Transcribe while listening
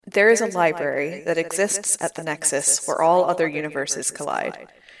There is a library that exists at the nexus where all other universes collide.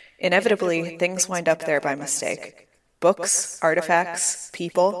 Inevitably, things wind up there by mistake. Books, artifacts,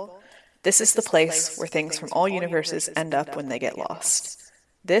 people. This is the place where things from all universes end up when they get lost.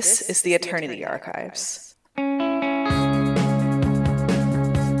 This is the Eternity Archives.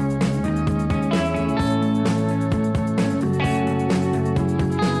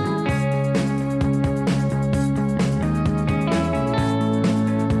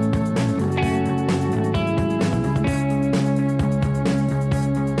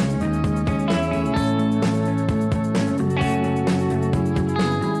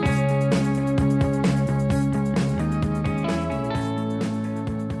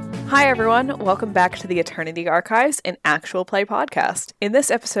 Hi everyone, welcome back to the Eternity Archives, an actual play podcast. In this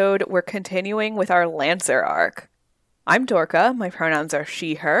episode, we're continuing with our Lancer arc. I'm Dorka, my pronouns are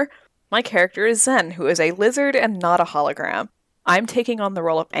she, her. My character is Zen, who is a lizard and not a hologram. I'm taking on the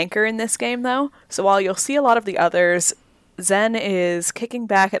role of Anchor in this game though, so while you'll see a lot of the others, Zen is kicking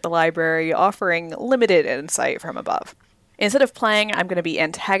back at the library, offering limited insight from above. Instead of playing, I'm going to be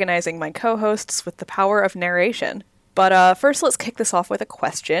antagonizing my co-hosts with the power of narration. But first, let's kick this off with a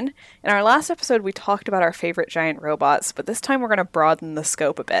question. In our last episode, we talked about our favorite giant robots, but this time we're going to broaden the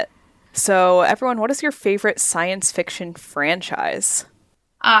scope a bit. So, everyone, what is your favorite science fiction franchise?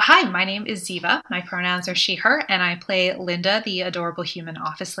 Hi, my name is Ziva. My pronouns are she, her, and I play Linda, the adorable human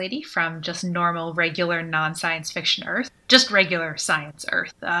office lady from just normal, regular, non-science fiction Earth. Just regular science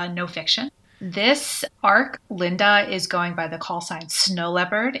Earth, no fiction. This arc, Linda is going by the call sign Snow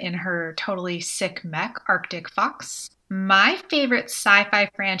Leopard in her totally sick mech, Arctic Fox. My favorite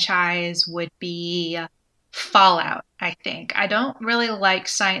sci-fi franchise would be Fallout, I think. I don't really like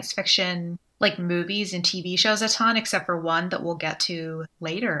science fiction, like movies and TV shows a ton, except for one that we'll get to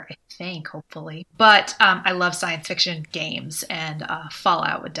later, I think, hopefully. But I love science fiction games, and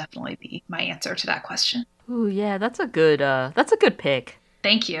Fallout would definitely be my answer to that question. Ooh, yeah, that's a good pick.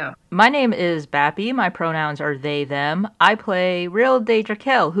 Thank you. My name is Bappy. My pronouns are they, them. I play Real Deidre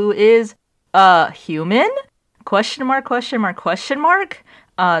Kell, who is a human? Question mark, question mark, question mark?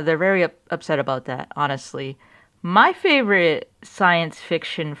 They're very upset about that, honestly. My favorite science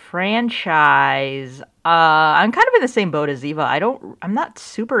fiction franchise, I'm kind of in the same boat as Eva. I'm not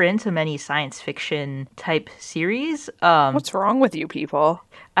super into many science fiction type series. What's wrong with you people?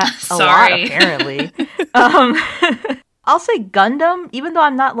 A lot, apparently. I'll say Gundam, even though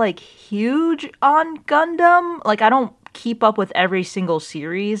I'm not, like, huge on Gundam. Like, I don't keep up with every single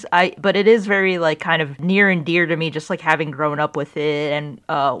series. But it is very, like, kind of near and dear to me, just, like, having grown up with it and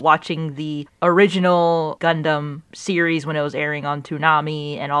watching the original Gundam series when it was airing on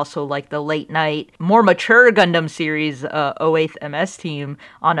Toonami, and also, like, the late night, more mature Gundam series, 08th MS Team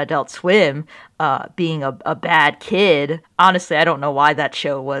on Adult Swim, being a bad kid. Honestly, I don't know why that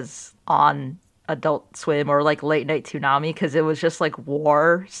show was on Adult Swim or like late night Toonami, because it was just like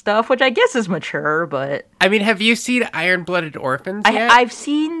war stuff, which I guess is mature. But I mean, have you seen Iron-Blooded Orphans yet? I've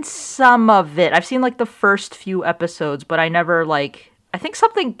seen some of it. I've seen like the first few episodes, but I never like, I think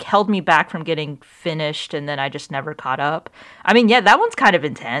something held me back from getting finished, and then I just never caught up. I mean, yeah, that one's kind of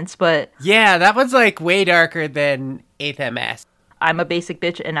intense, but yeah, that one's like way darker than 8th MS. I'm a basic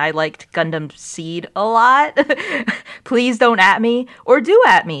bitch, and I liked Gundam Seed a lot. Please don't at me, or do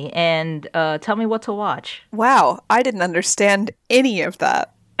at me, and tell me what to watch. Wow, I didn't understand any of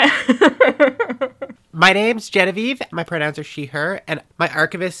that. My name's Genevieve. My pronouns are she, her, and my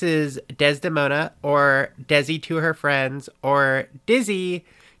archivist is Desdemona, or Dezzy to her friends, or Dizzy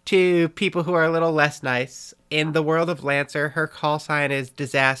to people who are a little less nice. In the world of Lancer, her call sign is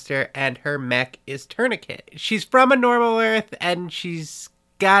Disaster, and her mech is Tourniquet. She's from a normal Earth, and she's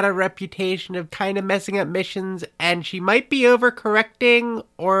got a reputation of kind of messing up missions, and she might be overcorrecting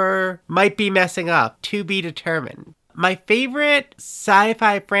or might be messing up. To be determined. My favorite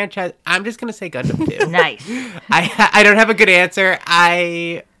sci-fi franchise, I'm just going to say Gundam 2. Nice. I don't have a good answer.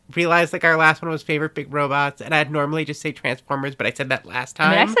 I realized like our last one was favorite big robots, and I'd normally just say Transformers, but I said that last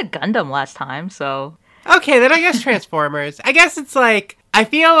time. I mean, I said Gundam last time, so... Okay, then I guess Transformers. I guess it's like, I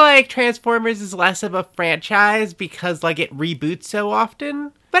feel like Transformers is less of a franchise because like it reboots so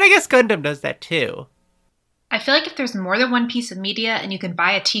often, but I guess Gundam does that too. I feel like if there's more than one piece of media and you can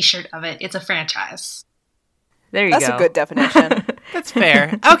buy a t-shirt of it, it's a franchise. There you go. That's a good definition. That's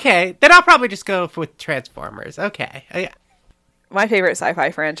fair. Okay, then I'll probably just go with Transformers. Okay. My favorite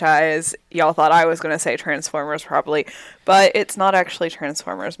sci-fi franchise, y'all thought I was going to say Transformers probably, but it's not actually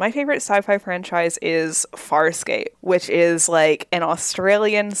Transformers. My favorite sci-fi franchise is Farscape, which is like an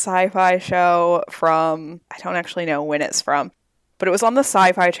Australian sci-fi show from, I don't actually know when it's from, but it was on the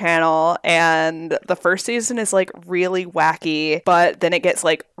Sci-Fi Channel, and the first season is like really wacky, but then it gets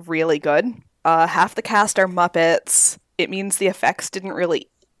like really good. Half the cast are Muppets. It means the effects didn't really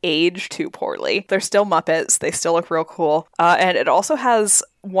age too poorly. They're still Muppets. They still look real cool. And it also has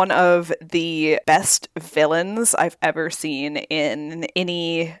one of the best villains I've ever seen in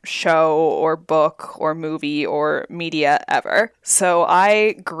any show or book or movie or media ever. So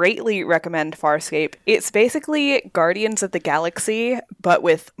I greatly recommend Farscape. It's basically Guardians of the Galaxy, but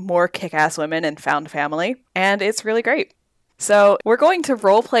with more kick-ass women and found family. And it's really great. So we're going to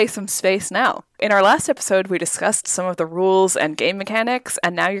roleplay some space now. In our last episode, we discussed some of the rules and game mechanics,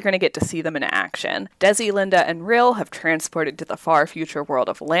 and now you're going to get to see them in action. Dezzy, Linda, and Rill have transported to the far future world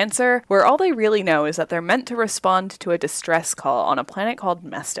of Lancer, where all they really know is that they're meant to respond to a distress call on a planet called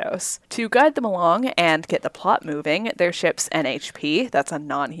Mestos. To guide them along and get the plot moving, their ship's NHP, that's a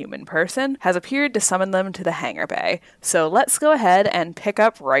non-human person, has appeared to summon them to the hangar bay. So let's go ahead and pick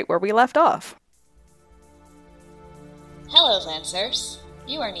up right where we left off. Hello, Lancers.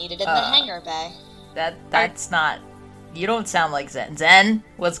 You are needed in the hangar bay. That's not... You don't sound like Zen. Zen,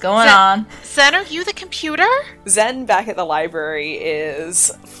 what's going on? Zen, are you the computer? Zen, back at the library, is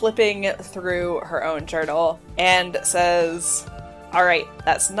flipping through her own journal and says, "Alright,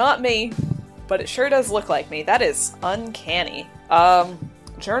 that's not me, but it sure does look like me. That is uncanny.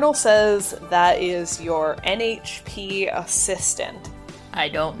 Journal says that is your NHP assistant." I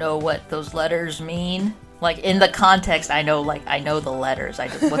don't know what those letters mean. Like, in the context, I know the letters.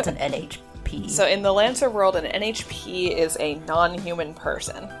 What's an NHP? So in the Lancer world, an NHP is a non-human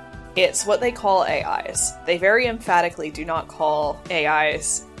person. It's what they call AIs. They very emphatically do not call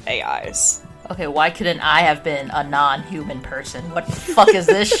AIs AIs. Okay, why couldn't I have been a non-human person? What the fuck is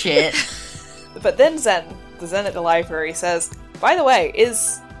this shit? But then the Zen at the library says, "By the way,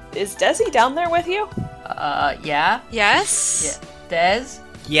 is Dezzy down there with you?" Yeah? Yes? Yeah. Dez?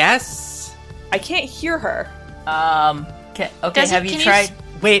 Yes? I can't hear her. Okay, Dezzy, have you tried...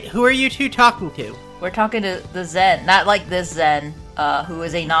 Wait, who are you two talking to? We're talking to the Zen, not like this Zen, who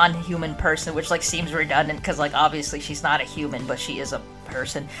is a non-human person, which, like, seems redundant, because, like, obviously she's not a human, but she is a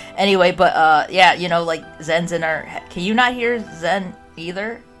person. Anyway, but, yeah, you know, like, Zen's in her... Can you not hear Zen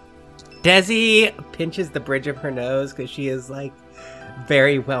either? Dezzy pinches the bridge of her nose, because she is, like,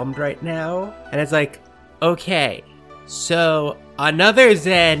 very whelmed right now. And it's like, okay, so another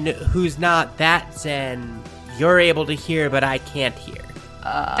Zen who's not that Zen, you're able to hear, but I can't hear.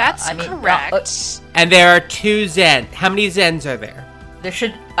 That's correct. And there are two Zen. How many Zens are there? There's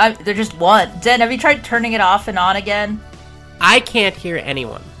just one. Zen, have you tried turning it off and on again? I can't hear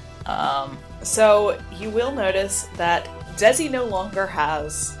anyone. So you will notice that Dezzy no longer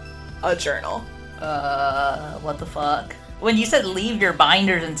has a journal. What the fuck? When you said leave your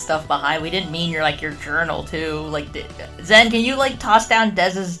binders and stuff behind, we didn't mean your journal too. Like, Zen, can you toss down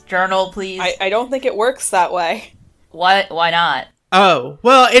Dez's journal, please? I don't think it works that way. Why not? Oh,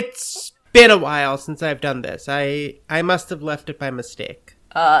 well, it's been a while since I've done this. I must have left it by mistake.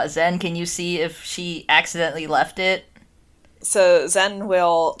 Zen, can you see if she accidentally left it? So Zen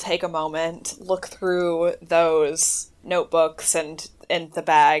will take a moment, look through those notebooks and the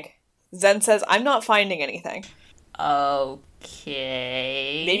bag. Zen says, "I'm not finding anything."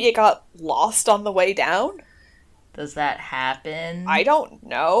 Okay. Maybe it got lost on the way down? Does that happen? I don't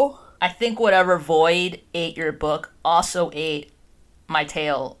know. I think whatever void ate your book also ate my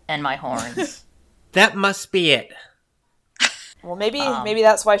tail and my horns. That must be it. Well, maybe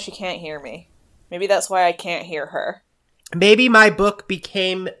that's why she can't hear me. Maybe that's why I can't hear her. Maybe my book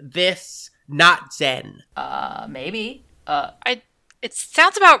became this, not Zen. Maybe. It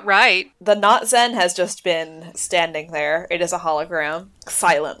sounds about right. The not Zen has just been standing there. It is a hologram,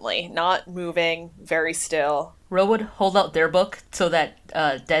 silently, not moving, very still. Ro would hold out their book so that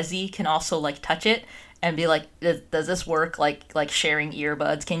Dezzy can also touch it and be like, "Does this work? Like sharing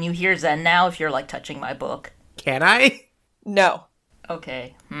earbuds? Can you hear Zen now if you're touching my book?" Can I? No.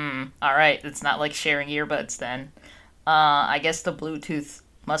 Okay. All right. It's not like sharing earbuds then. I guess the Bluetooth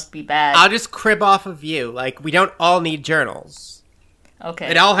must be bad. I'll just crib off of you. We don't all need journals.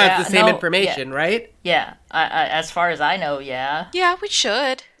 Okay. It all has the same information, yeah. Right? Yeah. I, as far as I know, yeah. Yeah, we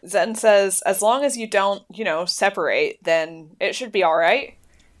should. Zen says, as long as you don't, separate, then it should be alright.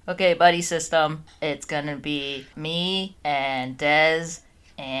 Okay, buddy system. It's gonna be me and Dez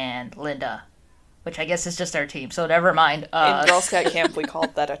and Linda. Which I guess is just our team, so never mind. In Girl Scout camp, we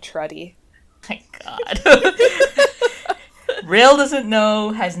called that a truddy. My god. Rail doesn't know,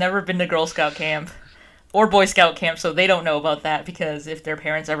 has never been to Girl Scout camp. Or Boy Scout camp, so they don't know about that, because if their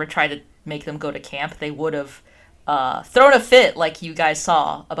parents ever tried to make them go to camp, they would have thrown a fit like you guys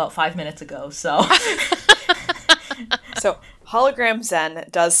saw about 5 minutes ago, so... So, Hologram Zen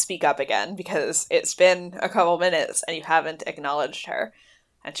does speak up again because it's been a couple minutes and you haven't acknowledged her.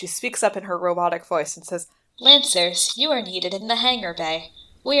 And she speaks up in her robotic voice and says, Lancers, you are needed in the hangar bay.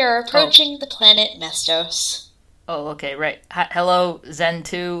 We are approaching the planet Mestos. Oh, okay, right. Hello, Zen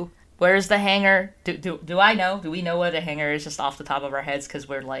 2. Where's the hangar? Do I know? Do we know where the hangar is just off the top of our heads? Because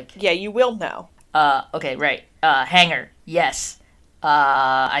we're like... Yeah, you will know. Okay, right. Hangar. Yes.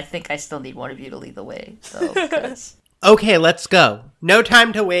 I think I still need one of you to lead the way, though, because... Okay, let's go. No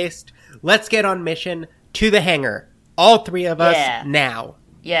time to waste. Let's get on mission to the hangar. All three of us now.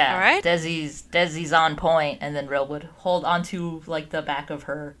 Yeah, all right. Dezzy's on point, and then Rill would hold onto like the back of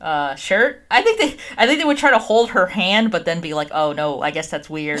her shirt. I think they would try to hold her hand, but then be like, "Oh no, I guess that's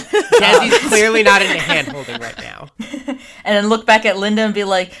weird." Dezzy's clearly not into hand holding right now. And then look back at Linda and be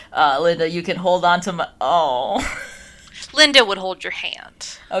like, "Linda, you can hold on to my." Oh, Linda would hold your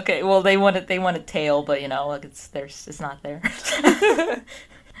hand. Okay, well they want a tail, but like it's not there.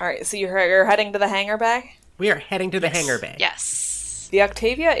 All right, so you're heading to the hangar bay? We are heading to the hangar bay. Yes. The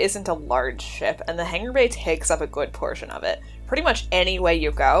Octavia isn't a large ship, and the hangar bay takes up a good portion of it. Pretty much any way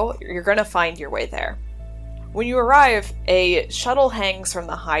you go, you're going to find your way there. When you arrive, a shuttle hangs from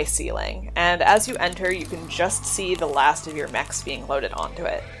the high ceiling, and as you enter, you can just see the last of your mechs being loaded onto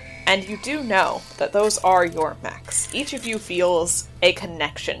it. And you do know that those are your mechs. Each of you feels a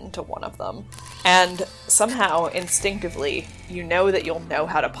connection to one of them. And somehow, instinctively, you know that you'll know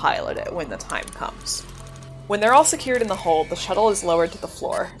how to pilot it when the time comes. When they're all secured in the hold, the shuttle is lowered to the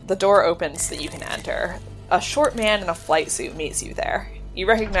floor. The door opens so that you can enter. A short man in a flight suit meets you there. You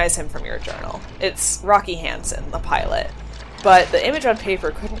recognize him from your journal. It's Rocky Hansen, the pilot. But the image on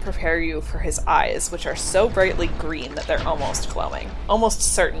paper couldn't prepare you for his eyes, which are so brightly green that they're almost glowing. Almost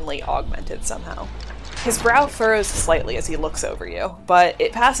certainly augmented somehow. His brow furrows slightly as he looks over you, but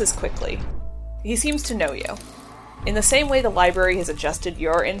it passes quickly. He seems to know you. In the same way the library has adjusted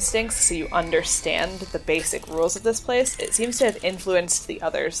your instincts so you understand the basic rules of this place, it seems to have influenced the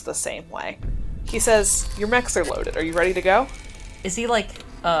others the same way. He says, "Your mechs are loaded. Are you ready to go?" Is he like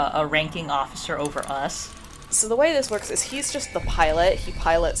a ranking officer over us? So the way this works is he's just the pilot. He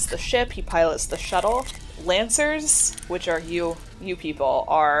pilots the ship, he pilots the shuttle. Lancers, which are you people,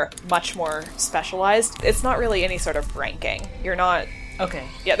 are much more specialized. It's not really any sort of ranking. You're not... Okay.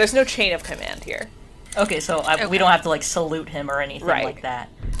 Yeah, there's no chain of command here. Okay, so we don't have to, like, salute him or anything like that.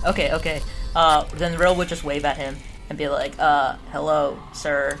 Okay. Then Rill would just wave at him and be like, hello,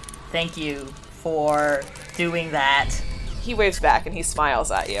 sir. Thank you for doing that. He waves back and he smiles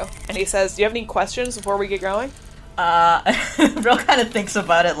at you. And he says, "Do you have any questions before we get going?" Rill kind of thinks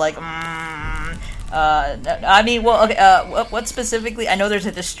about it like, I mean, well, okay, what specifically? I know there's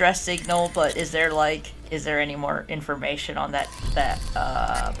a distress signal, but is there any more information on that,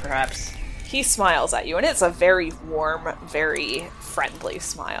 perhaps? He smiles at you, and it's a very warm, very friendly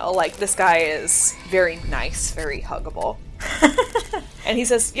smile. Like, this guy is very nice, very huggable. And he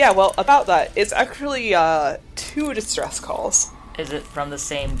says, "Yeah, well, about that, it's actually, 2 distress calls." Is it from the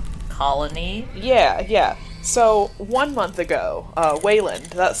same colony? Yeah. So, 1 month ago, Wayland,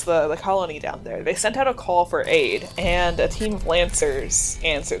 that's the colony down there, they sent out a call for aid, and a team of Lancers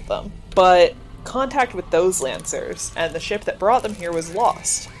answered them. But contact with those Lancers, and the ship that brought them here was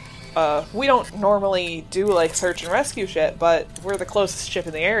lost. We don't normally do, like, search and rescue shit, but we're the closest ship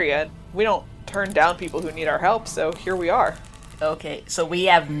in the area, and we don't turn down people who need our help, so here we are. Okay, so we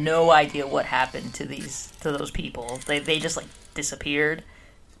have no idea what happened to those people. They just, like, disappeared?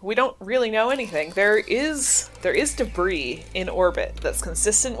 We don't really know anything. There is debris in orbit that's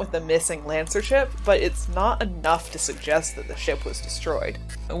consistent with the missing Lancer ship, but it's not enough to suggest that the ship was destroyed.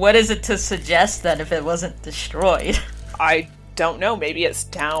 What is it to suggest, then, if it wasn't destroyed? I don't know. Maybe it's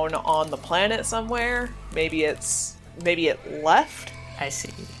down on the planet somewhere. Maybe it left. I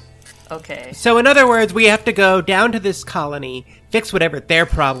see. Okay. So in other words, we have to go down to this colony, fix whatever their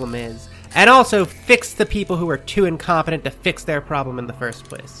problem is, and also fix the people who are too incompetent to fix their problem in the first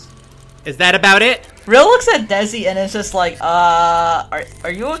place. Is that about it? Rill looks at Dezzy and is just like, are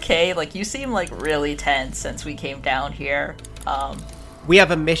you okay? Like, you seem, like, really tense since we came down here. We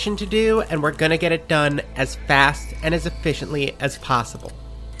have a mission to do, and we're gonna get it done as fast and as efficiently as possible.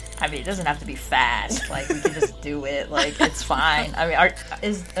 I mean, it doesn't have to be fast. Like, we can just do it. Like, it's fine. I mean,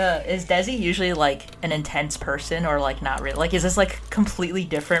 is Dezzy usually, like, an intense person or, like, not really? Like, is this, like, completely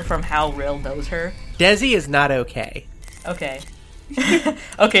different from how Rill knows her? Dezzy is not okay. Okay.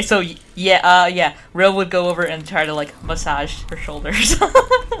 Okay, so, yeah. Rill would go over and try to, like, massage her shoulders.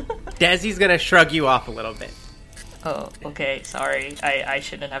 Dezzy's gonna shrug you off a little bit. Oh, okay, sorry. I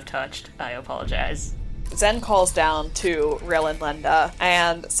shouldn't have touched. I apologize. Zen calls down to Rill and Linda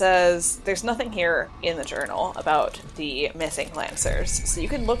and says there's nothing here in the journal about the missing Lancers, so you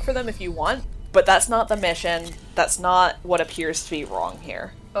can look for them if you want, but that's not the mission. That's not what appears to be wrong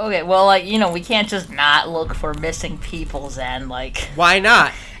here. Okay, well, like, you know, we can't just not look for missing people, Zen, like... Why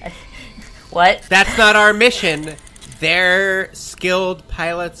not? What? That's not our mission. They're skilled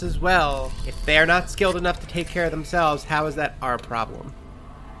pilots as well. If they're not skilled enough to take care of themselves, how is that our problem?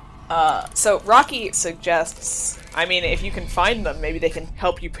 So Rocky suggests, I mean, if you can find them, maybe they can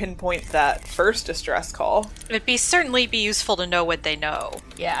help you pinpoint that first distress call. It'd certainly be useful to know what they know.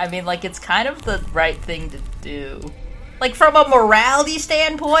 Yeah, I mean, like, it's kind of the right thing to do. Like, from a morality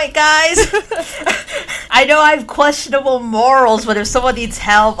standpoint, guys, I know I have questionable morals, but if someone needs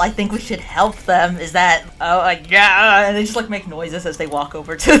help, I think we should help them. Is that, oh, like, yeah, and they just, like, make noises as they walk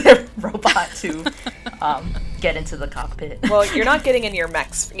over to their robot to get into the cockpit. Well, you're not getting in your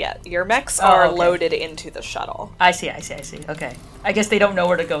mechs yet. Your mechs are loaded into the shuttle. I see. Okay. I guess they don't know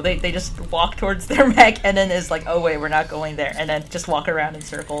where to go. They just walk towards their mech and then is like, oh wait, we're not going there. And then just walk around in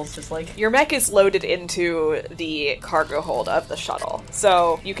circles, just like... Your mech is loaded into the cargo hold of the shuttle.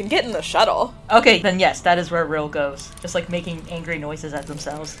 So you can get in the shuttle. Okay, then yes, that is where Rill goes. Just like making angry noises at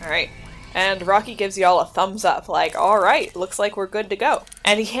themselves. Alright. And Rocky gives y'all a thumbs up, like, alright, looks like we're good to go.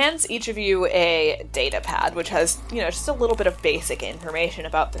 And he hands each of you a data pad, which has, you know, just a little bit of basic information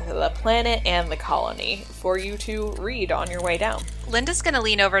about the planet and the colony for you to read on your way down. Linda's gonna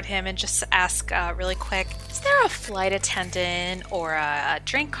lean over to him and just ask really quick, is there a flight attendant or a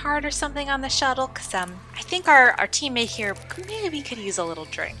drink card or something on the shuttle? Because I think our teammate here, maybe we could use a little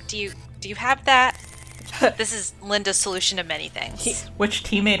drink. Do you have that? This is Linda's solution to many things. Which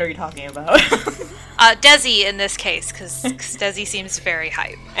teammate are you talking about? Dezzy in this case, because Dezzy seems very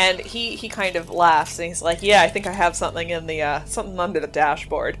hype. And he kind of laughs and he's like, yeah, I think I have something in the, something under the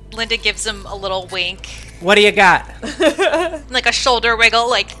dashboard. Linda gives him a little wink. What do you got? Like a shoulder wiggle,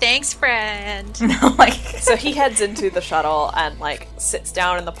 like, thanks, friend. So he heads into the shuttle and, like, sits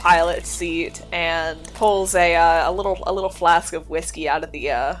down in the pilot seat and pulls a little flask of whiskey out of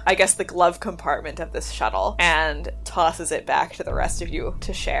the, I guess the glove compartment of this shuttle and tosses it back to the rest of you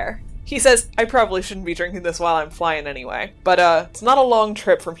to share. He says, I probably shouldn't be drinking this while I'm flying anyway, but it's not a long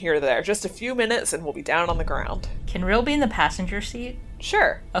trip from here to there, just a few minutes and we'll be down on the ground. Can Rill be in the passenger seat?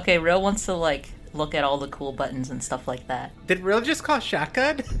 Sure. Okay, Rill wants to, like, look at all the cool buttons and stuff like that. Did Rill just call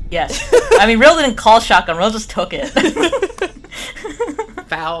shotgun? Yes. I mean, Rill didn't call shotgun, Rill just took it.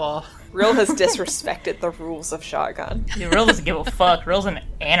 Foul. Rill has disrespected the rules of shotgun. Yeah, Rill doesn't give a fuck. Rill's an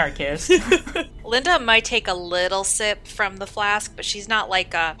anarchist. Linda might take a little sip from the flask, but she's not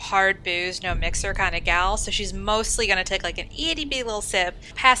like a hard booze, no mixer kind of gal, so she's mostly going to take like an itty-bitty little sip,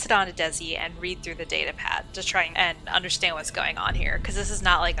 pass it on to Dezzy, and read through the data pad to try and understand what's going on here, because this is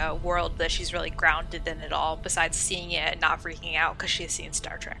not like a world that she's really grounded in at all, besides seeing it and not freaking out because she's seen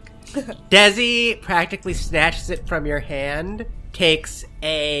Star Trek. Dezzy practically snatches it from your hand, takes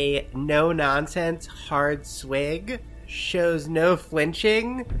a no-nonsense hard swig, shows no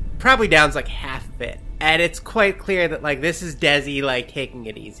flinching, probably downs like half of it. And it's quite clear that, like, this is Dezzy, like, taking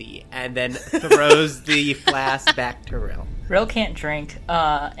it easy, and then throws the flask back to Rill. Rill can't drink,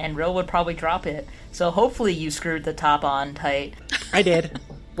 and Rill would probably drop it. So hopefully you screwed the top on tight. I did.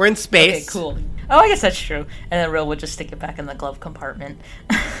 We're in space. Okay, cool. Oh, I guess that's true. And then Rill would just stick it back in the glove compartment.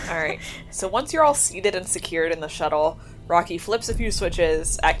 Alright, so once you're all seated and secured in the shuttle, Rocky flips a few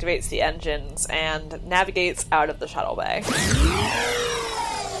switches, activates the engines, and navigates out of the shuttle bay.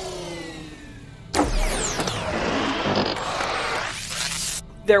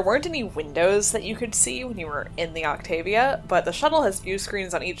 There weren't any windows that you could see when you were in the Octavia, but the shuttle has view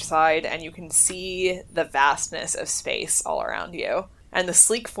screens on each side, and you can see the vastness of space all around you, and the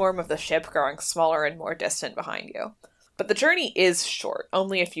sleek form of the ship growing smaller and more distant behind you. But the journey is short,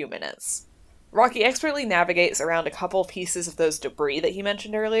 only a few minutes. Rocky expertly navigates around a couple pieces of those debris that he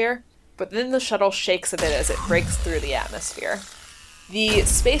mentioned earlier, but then the shuttle shakes a bit as it breaks through the atmosphere. The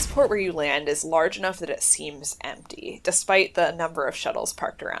spaceport where you land is large enough that it seems empty, despite the number of shuttles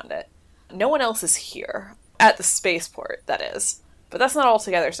parked around it. No one else is here. At the spaceport, that is. But that's not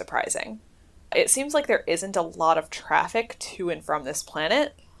altogether surprising. It seems like there isn't a lot of traffic to and from this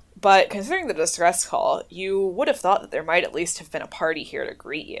planet, but considering the distress call, you would have thought that there might at least have been a party here to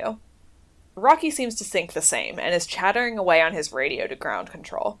greet you. Rocky seems to think the same, and is chattering away on his radio to ground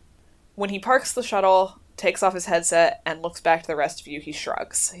control. When he parks the shuttle, takes off his headset, and looks back to the rest of you, he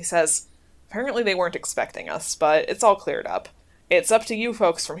shrugs. He says, apparently they weren't expecting us, but it's all cleared up. It's up to you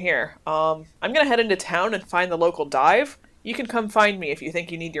folks from here. I'm gonna head into town and find the local dive. You can come find me if you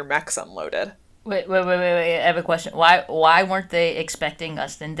think you need your mechs unloaded. Wait. I have a question. Why weren't they expecting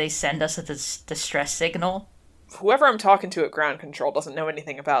us? Didn't they send us a distress signal? Whoever I'm talking to at ground control doesn't know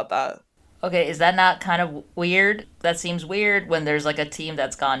anything about that. Okay, is that not kind of weird? That seems weird when there's like a team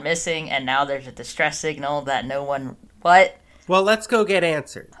that's gone missing and now there's a distress signal that no one... What? Well, let's go get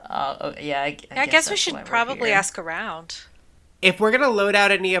answered. Yeah, I guess we should probably ask around. If we're going to load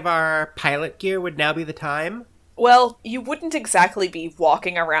out any of our pilot gear, would now be the time? Well, you wouldn't exactly be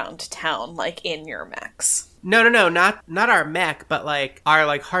walking around town, like, in your mechs. No, not our mech, but like our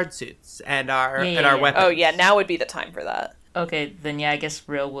like hard suits and our weapons. Oh yeah, now would be the time for that. Okay, then yeah, I guess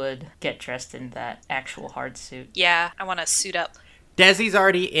Real would get dressed in that actual hard suit. Yeah, I want to suit up. Dezzy's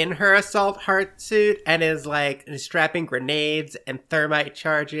already in her assault hard suit and is like strapping grenades and thermite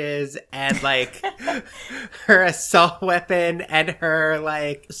charges and like her assault weapon and her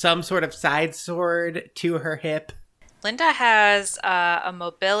like some sort of side sword to her hip. Linda has a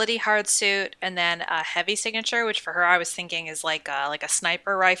mobility hard suit and then a heavy signature, which for her I was thinking is like a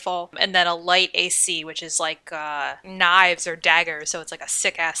sniper rifle, and then a light AC, which is like knives or daggers, so it's like a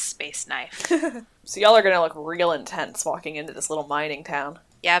sick-ass space knife. So y'all are gonna look real intense walking into this little mining town.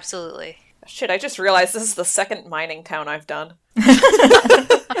 Yeah, absolutely. Shit, I just realized this is the second mining town I've done.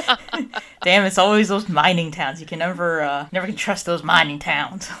 Damn, it's always those mining towns. You can never can trust those mining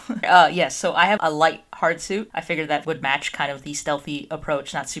towns. Yes, so I have a light hard suit. I figured that would match kind of the stealthy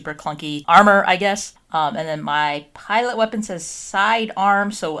approach, not super clunky armor, I guess. And then my pilot weapon says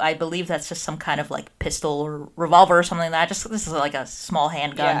sidearm, so I believe that's just some kind of like pistol or revolver or something like that. This is like a small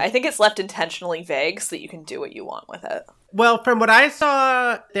handgun. Yeah, I think it's left intentionally vague so that you can do what you want with it. Well, from what I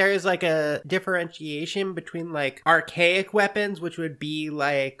saw, there is like a differentiation between like archaic weapons, which would be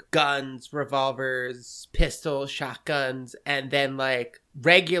like guns, revolvers, pistols, shotguns, and then like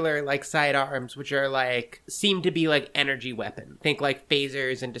regular like sidearms, which are like seem to be like energy weapons. Think like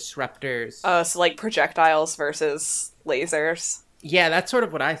phasers and disruptors. So like projectiles versus lasers. Yeah, that's sort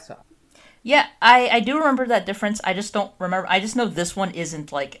of what I saw. Yeah, I do remember that difference. I just don't remember. I just know this one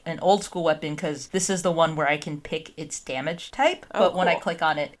isn't like an old school weapon because this is the one where I can pick its damage type. But when I click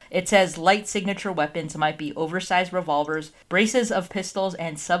on it, it says light signature weapons might be oversized revolvers, braces of pistols,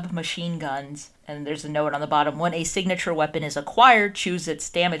 and submachine guns. And there's a note on the bottom. When a signature weapon is acquired, choose its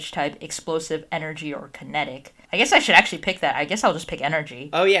damage type, explosive, energy, or kinetic. I guess I should actually pick that. I guess I'll just pick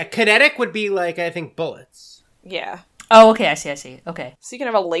energy. Oh yeah, kinetic would be like, I think, bullets. Yeah. Oh, okay, I see. Okay. So you can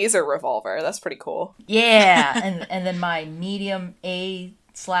have a laser revolver. That's pretty cool. Yeah, and then my medium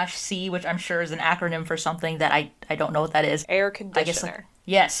A/C, which I'm sure is an acronym for something that I don't know what that is. Air conditioner.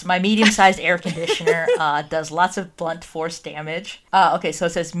 Yes, my medium-sized air conditioner does lots of blunt force damage. Okay, so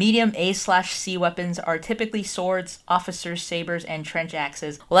it says medium A/C weapons are typically swords, officers' sabers, and trench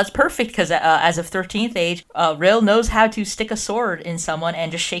axes. Well, that's perfect because as of 13th age, Rill knows how to stick a sword in someone and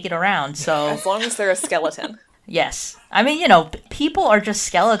just shake it around. So as long as they're a skeleton. Yes. I mean, people are just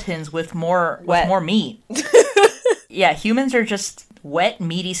skeletons with more meat. Yeah, humans are just wet,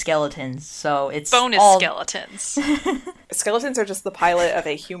 meaty skeletons, so it's bonus skeletons. Skeletons are just the pilot of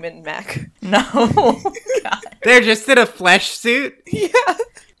a human mech. No. God. They're just in a flesh suit? Yeah.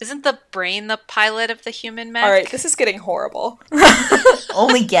 Isn't the brain the pilot of the human mech? Alright, this is getting horrible.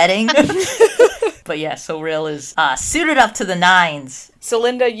 Only getting. But yeah, so Rill is suited up to the nines. So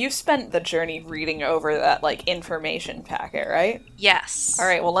Linda, you've spent the journey reading over that, information packet, right? Yes.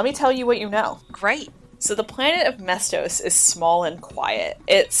 Alright, well let me tell you what you know. Great. So the planet of Mestos is small and quiet.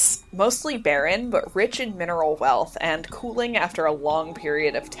 It's mostly barren, but rich in mineral wealth and cooling after a long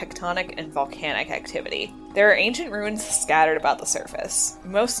period of tectonic and volcanic activity. There are ancient ruins scattered about the surface,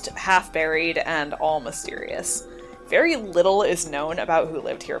 most half-buried and all mysterious. Very little is known about who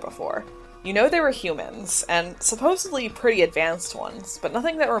lived here before. You know they were humans, and supposedly pretty advanced ones, but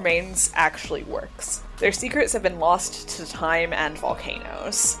nothing that remains actually works. Their secrets have been lost to time and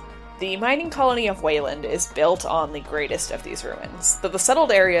volcanoes. The mining colony of Wayland is built on the greatest of these ruins, though the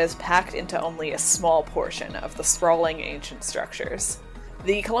settled area is packed into only a small portion of the sprawling ancient structures.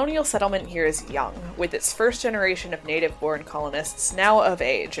 The colonial settlement here is young, with its first generation of native-born colonists now of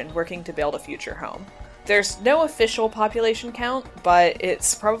age and working to build a future home. There's no official population count, but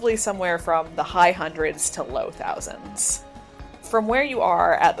it's probably somewhere from the high hundreds to low thousands. From where you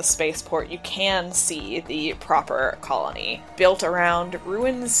are at the spaceport, you can see the proper colony, built around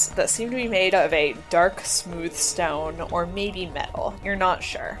ruins that seem to be made of a dark, smooth stone, or maybe metal. You're not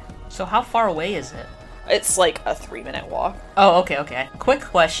sure. So how far away is it? It's like a 3-minute walk. Oh, okay. Quick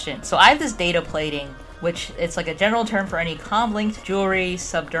question. So I have this data plating which it's like a general term for any comm-linked jewelry,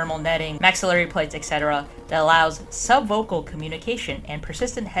 subdermal netting, maxillary plates, etc. that allows subvocal communication and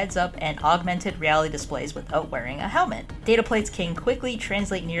persistent heads-up and augmented reality displays without wearing a helmet. Data plates can quickly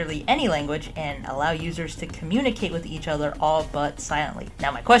translate nearly any language and allow users to communicate with each other all but silently.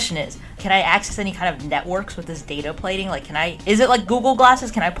 Now my question is, can I access any kind of networks with this data plating? Like, is it like Google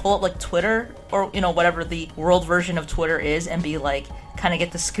Glasses? Can I pull up like Twitter or, whatever the world version of Twitter is and be like, kind of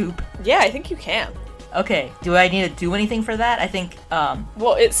get the scoop? Yeah, I think you can. Okay, do I need to do anything for that? I think,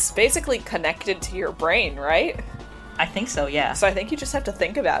 Well, it's basically connected to your brain, right? I think so, yeah. So I think you just have to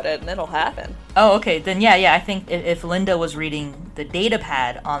think about it and it'll happen. Oh, okay, then yeah, I think if Linda was reading the data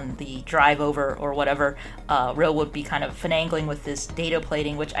pad on the drive over or whatever, Rill would be kind of finagling with this data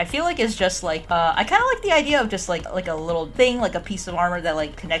plating, which I feel like is just like, I kind of like the idea of just like a little thing, like a piece of armor that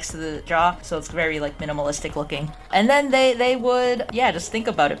like connects to the jaw, so it's very like minimalistic looking. And then they would, just think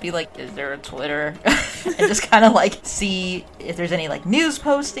about it, be like, is there a Twitter? And just kind of like see if there's any like news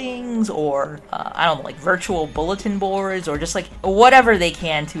postings or, I don't know, like virtual bulletin boards or just like whatever they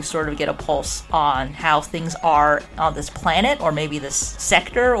can to sort of get a pulse on how things are on this planet or maybe this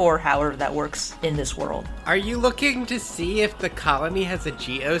sector or however that works in this world. Are you looking to see if the colony has a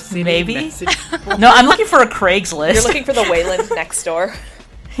GeoCity Maybe? message board? No, I'm looking for a Craigslist. You're looking for the Wayland next door.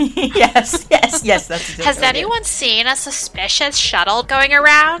 yes, that's exactly. Has anyone seen a suspicious shuttle going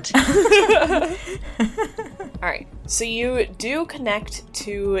around? Alright, so you do connect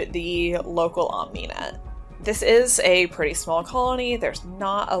to the local OmniNet. This is a pretty small colony, there's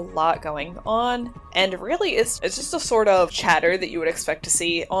not a lot going on, and really it's just a sort of chatter that you would expect to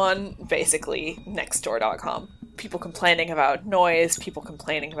see on basically nextdoor.com. People complaining about noise, people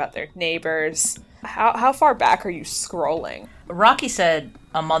complaining about their neighbors. How far back are you scrolling? Rocky said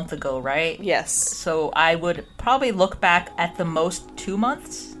a month ago, right? Yes. So I would probably look back at the most 2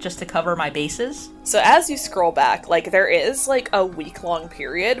 months just to cover my bases. So as you scroll back, like there is like a week-long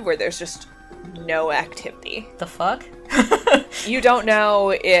period where there's just no activity. The fuck? You don't know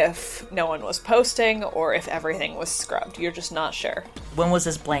if no one was posting or if everything was scrubbed. You're just not sure. When was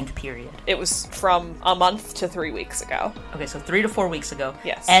this blank period? It was from a month to 3 weeks ago. Okay, so 3 to 4 weeks ago.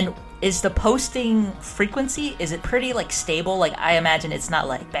 Yes. And is the posting frequency, is it pretty like stable? Like I imagine it's not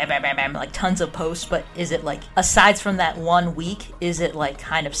like bam, bam, bam, bam, like tons of posts, but is it like, aside from that 1 week, is it like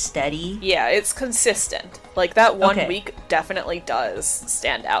kind of steady? Yeah, it's consistent. Like that one Okay. week definitely does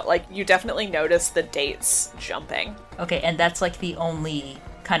stand out. Like you definitely notice the dates jumping. Okay, and that's like the only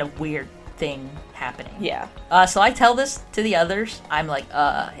kind of weird thing happening. Yeah. So I tell this to the others. I'm like,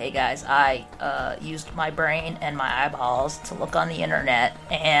 hey guys, I used my brain and my eyeballs to look on the internet,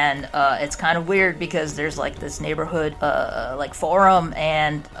 and it's kind of weird because there's like this neighborhood like forum,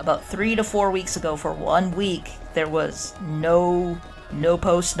 and about 3 to 4 weeks ago, for 1 week, there was no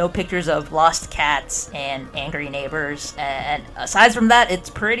posts, no pictures of lost cats and angry neighbors, and aside from that, it's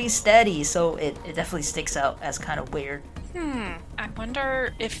pretty steady, so it definitely sticks out as kind of weird. I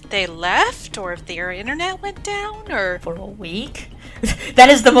wonder if they left or if their internet went down or... For a week? That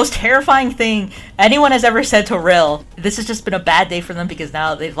is the most terrifying thing anyone has ever said to Rill. This has just been a bad day for them because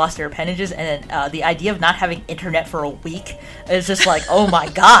now they've lost their appendages, and the idea of not having internet for a week is just like, oh my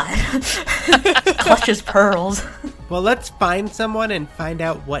god. Clutches pearls. Well, let's find someone and find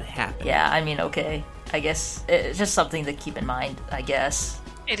out what happened. Yeah, I mean, okay. I guess it's just something to keep in mind, I guess.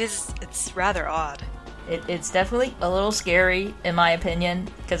 It's rather odd. It's definitely a little scary, in my opinion,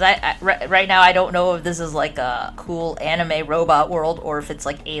 because right now I don't know if this is like a cool anime robot world or if it's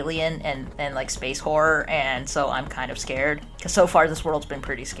like alien and like space horror, and so I'm kind of scared, because so far this world's been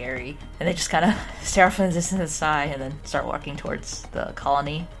pretty scary. And they just kind of stare off in the distance and sigh and then start walking towards the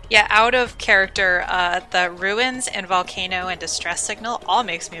colony. Yeah, out of character, the ruins and volcano and distress signal all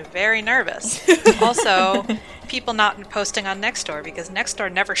makes me very nervous. Also, people not posting on Nextdoor because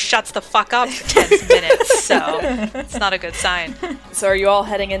Nextdoor never shuts the fuck up for 10 minutes, so it's not a good sign. So are you all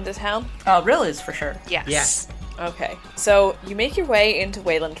heading into town? Rill is for sure. Yes. Yes. Okay, so you make your way into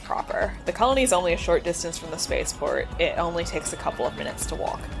Wayland proper. The colony is only a short distance from the spaceport. It only takes a couple of minutes to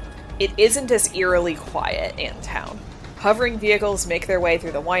walk. It isn't as eerily quiet in town. Hovering vehicles make their way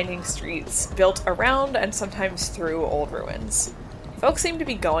through the winding streets, built around and sometimes through old ruins. Folks seem to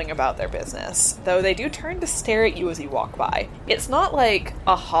be going about their business, though they do turn to stare at you as you walk by. It's not like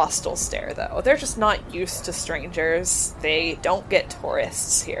a hostile stare, though. They're just not used to strangers. They don't get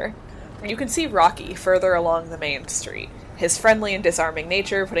tourists here. You can see Rocky further along the main street, his friendly and disarming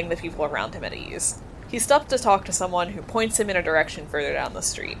nature putting the people around him at ease. He stops to talk to someone who points him in a direction further down the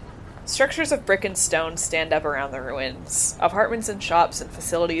street. Structures of brick and stone stand up around the ruins, apartments and shops and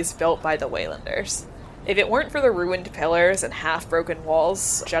facilities built by the Waylanders. If it weren't for the ruined pillars and half-broken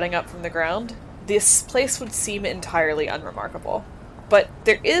walls jutting up from the ground, this place would seem entirely unremarkable. But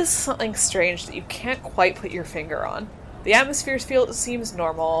there is something strange that you can't quite put your finger on. The atmosphere seems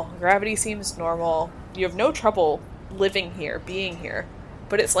normal, gravity seems normal, you have no trouble living here, being here.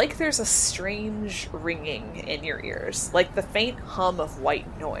 But it's like there's a strange ringing in your ears, like the faint hum of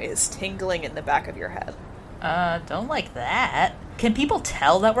white noise tingling in the back of your head. Don't like that. Can people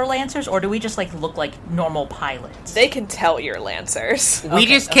tell that we're Lancers, or do we just, like, look like normal pilots? They can tell you're Lancers. We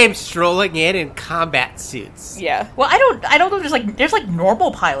just came strolling in combat suits. Yeah. Well, I don't know, there's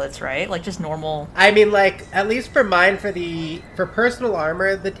normal pilots, right? Like, just normal... I mean, like, at least for mine, for personal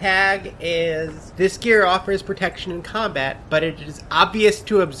armor, the tag is, this gear offers protection in combat, but it is obvious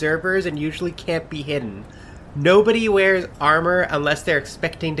to observers and usually can't be hidden. Nobody wears armor unless they're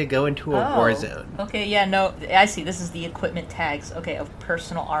expecting to go into a war zone. Okay, yeah, no, I see. This is the equipment tags, okay, of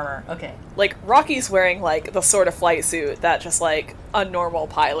personal armor. Okay. Like, Rocky's wearing, like, the sort of flight suit that just, like, a normal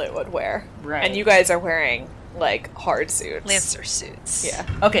pilot would wear. Right. And you guys are wearing, like, hard suits. Lancer suits. Yeah.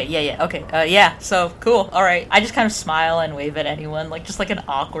 Okay, yeah, okay. Yeah, so, cool, alright. I just kind of smile and wave at anyone, like, just like an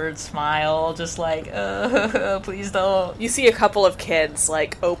awkward smile, just like, please don't. You see a couple of kids,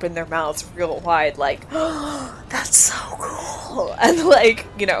 like, open their mouths real wide, like, oh, that's so cool, and, like,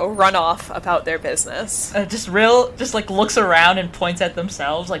 you know, run off about their business. Just like, looks around and points at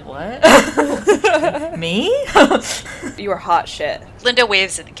themselves, like, what? Me? You are hot shit. Linda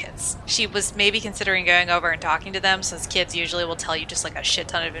waves at the kids. She was maybe considering going over and talking to them, since kids usually will tell you just like a shit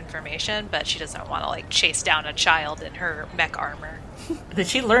ton of information, but she doesn't want to like chase down a child in her mech armor. Did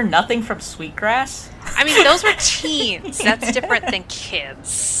she learn nothing from Sweetgrass? I mean, those were teens. That's different than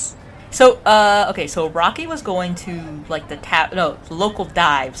kids. So, okay, so Rocky was going to, like, the local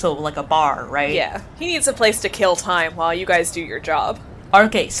dive, so, like, a bar, right? Yeah. He needs a place to kill time while you guys do your job.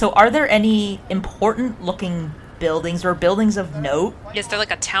 Okay, so are there any important-looking buildings or buildings of note? Is there,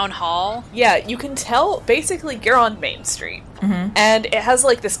 like, a town hall? Yeah, you can tell, basically, you're on Main Street. Mm-hmm. And it has,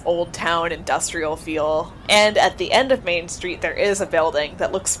 like, this old town industrial feel. And at the end of Main Street, there is a building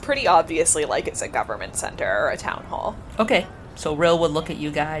that looks pretty obviously like it's a government center or a town hall. Okay. So Rill would look at you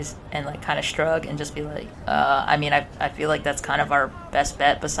guys and, like, kind of shrug and just be like, I mean, I feel like that's kind of our best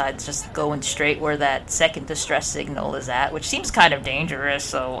bet besides just going straight where that second distress signal is at, which seems kind of dangerous,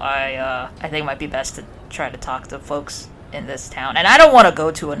 so I think it might be best to try to talk to folks in this town. And I don't want to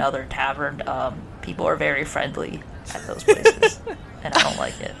go to another tavern. People are very friendly at those places, and I don't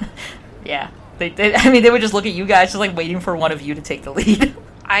like it. Yeah. They would just look at you guys just, like, waiting for one of you to take the lead.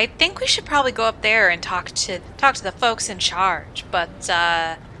 I think we should probably go up there and talk to the folks in charge. But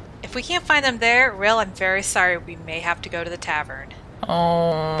if we can't find them there, Rill, I'm very sorry. We may have to go to the tavern.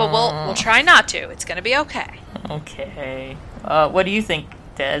 Oh. But we'll try not to. It's gonna be okay. Okay. What do you think,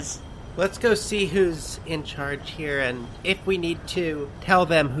 Dez? Let's go see who's in charge here, and if we need to, tell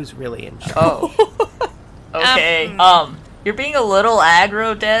them who's really in charge. Oh. Okay. You're being a little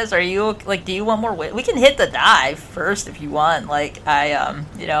aggro, Dez. Are you, like, do you want more we can hit the dive first if you want. Like,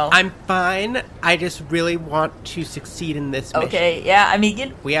 you know. I'm fine. I just really want to succeed in this mission. Okay, yeah, I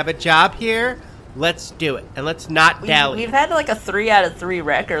mean, we have a job here. Let's do it. And let's not dally. We've had, like, a 3 out of 3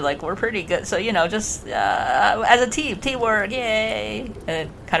 record. Like, we're pretty good. So, you know, just, as a team, teamwork, yay. And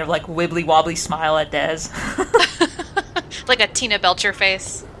kind of, like, wibbly-wobbly smile at Dez. Like a Tina Belcher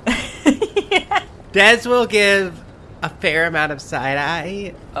face. Yeah. Dez will give a fair amount of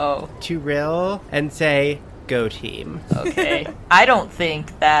side-eye to Rill and say, go team. Okay. I don't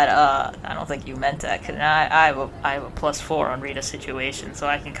think you meant that, because I have a +4 on read a situation, so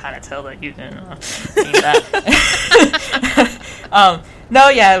I can kind of tell that you didn't mean that. No,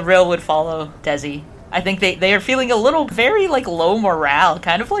 yeah, Rill would follow Dezzy. I think they are feeling a little very, like, low morale,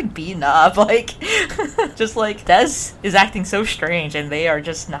 kind of, like, beaten up, like, just, like, Dez is acting so strange, and they are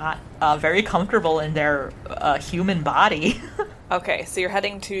just not very comfortable in their human body. Okay, so you're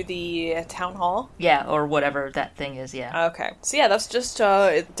heading to the town hall? Yeah, or whatever that thing is, yeah. Okay, so yeah, that's just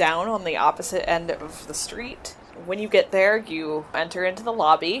down on the opposite end of the street. When you get there, you enter into the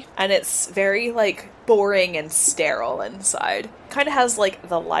lobby, and it's very, like, boring and sterile inside. Kind of has, like,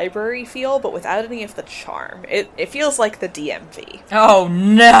 the library feel, but without any of the charm. It feels like the DMV. Oh,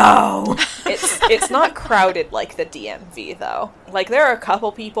 no! It's not crowded like the DMV, though. Like, there are a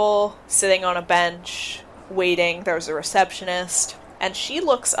couple people sitting on a bench, waiting. There's a receptionist, and she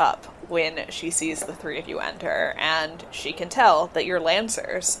looks up when she sees the 3 of you enter, and she can tell that you're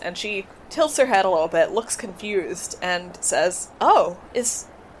Lancers, and she tilts her head a little bit, looks confused, and says, "Oh, is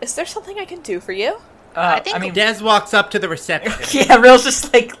there something I can do for you?" I think Dez walks up to the reception. Yeah, Rill's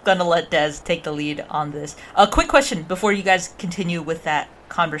just, like, gonna let Dez take the lead on this. A quick question before you guys continue with that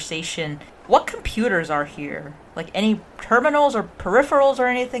conversation. What computers are here? Like any terminals or peripherals or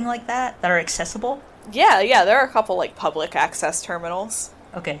anything like that are accessible? Yeah, there are a couple like public access terminals.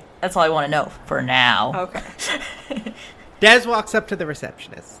 Okay, that's all I want to know for now. Okay. Des walks up to the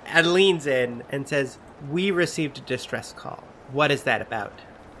receptionist and leans in and says, "We received a distress call. What is that about?"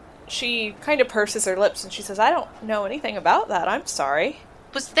 She kind of purses her lips and she says, "I don't know anything about that. I'm sorry."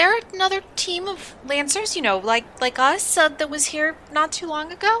 Was there another team of Lancers, like us, that was here not too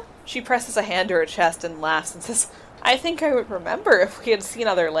long ago? She presses a hand to her chest and laughs and says, "I think I would remember if we had seen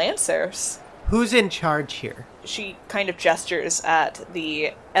other Lancers." Who's in charge here? She kind of gestures at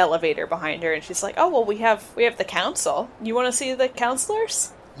the elevator behind her and she's like, "Oh, well, we have the council. You want to see the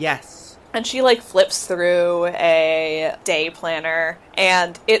counselors?" Yes. And she, like, flips through a day planner,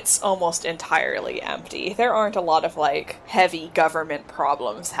 and it's almost entirely empty. There aren't a lot of, like, heavy government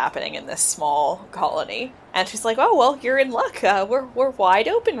problems happening in this small colony. And she's like, "Oh, well, you're in luck. We're wide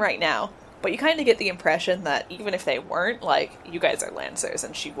open right now." But you kind of get the impression that even if they weren't, like, you guys are Lancers,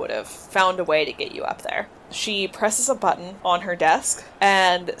 and she would have found a way to get you up there. She presses a button on her desk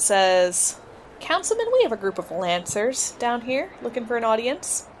and says, "Councilman, we have a group of Lancers down here looking for an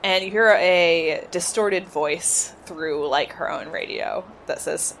audience." And you hear a distorted voice through, like, her own radio that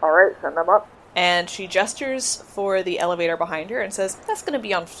says, "All right, send them up." And she gestures for the elevator behind her and says, "That's going to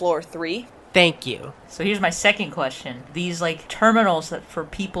be on floor 3. Thank you. So here's my second question. These, like, terminals that for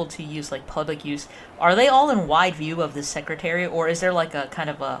people to use, like, public use, are they all in wide view of the secretary, or is there, like, a kind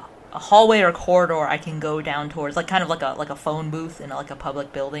of a hallway or corridor I can go down towards, like kind of like a phone booth in like a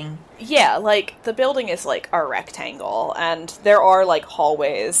public building? Yeah, like the building is like a rectangle, and there are like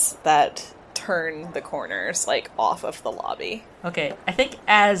hallways that turn the corners like off of the lobby. Okay, I think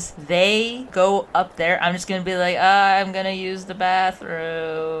as they go up there, I'm just gonna be like, I'm gonna use the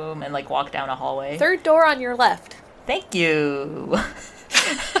bathroom, and like walk down a hallway. 3rd door on your left. Thank you.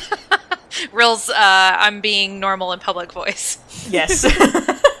 Ril's, I'm being normal in public voice. Yes.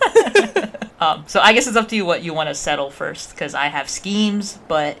 So I guess it's up to you what you want to settle first, because I have schemes,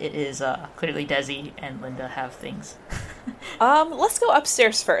 but it is clearly Dezzy and Linda have things. Let's go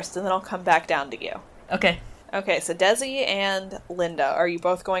upstairs first, and then I'll come back down to you. Okay. Okay, so Dezzy and Linda, are you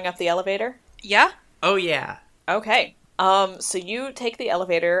both going up the elevator? Yeah? Oh, yeah. Okay. So you take the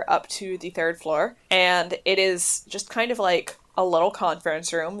elevator up to the 3rd floor, and it is just kind of like a little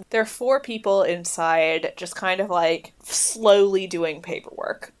conference room. There are 4 people inside, just kind of like slowly doing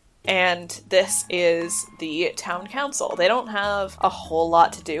paperwork. And this is the town council. They don't have a whole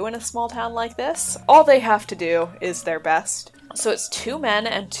lot to do in a small town like this. All they have to do is their best. So it's 2 men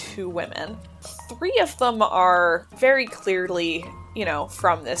and 2 women. 3 of them are very clearly,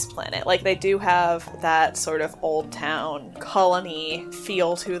 from this planet. Like, they do have that sort of old town colony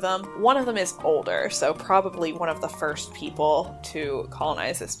feel to them. One of them is older, so probably one of the first people to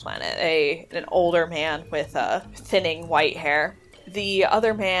colonize this planet. An older man with thinning white hair. The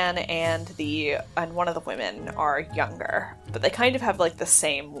other man and one of the women are younger, but they kind of have like the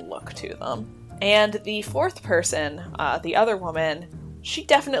same look to them. And the 4th person, the other woman, she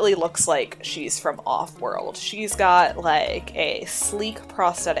definitely looks like she's from off-world. She's got like a sleek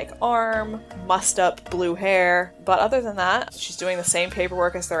prosthetic arm, mussed up blue hair, but other than that, she's doing the same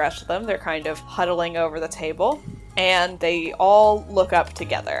paperwork as the rest of them. They're kind of huddling over the table. And they all look up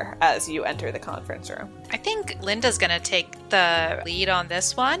together as you enter the conference room. I think Linda's going to take the lead on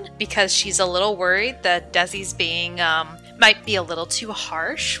this one because she's a little worried that Dezzy's being might be a little too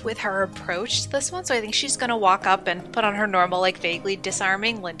harsh with her approach to this one. So I think she's going to walk up and put on her normal, like, vaguely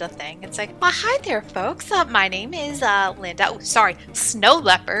disarming Linda thing. It's like, well, hi there, folks. My name is Linda. Oh, sorry, Snow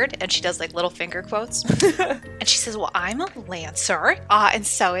Leopard. And she does, like, little finger quotes. And she says, well, I'm a Lancer. And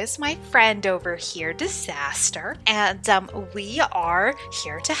so is my friend over here, Disaster. And we are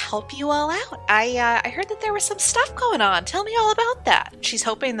here to help you all out. I heard that there was some stuff going on. Tell me all about that. She's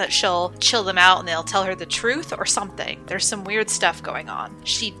hoping that she'll chill them out and they'll tell her the truth or something. There's some weird stuff going on.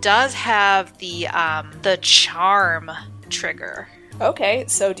 She does have the charm trigger. Okay,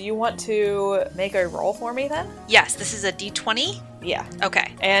 so do you want to make a roll for me then? Yes, this is a D20? Yeah.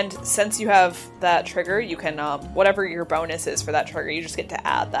 Okay. And since you have that trigger, you can, whatever your bonus is for that trigger, you just get to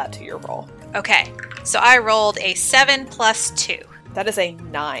add that to your roll. Okay, so I rolled a 7 plus 2. That is a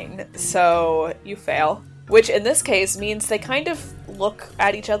 9, so you fail. Which in this case means they kind of look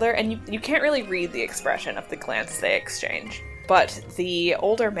at each other, and you can't really read the expression of the glance they exchange. But the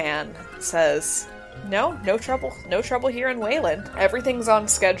older man says, no trouble here in Wayland. Everything's on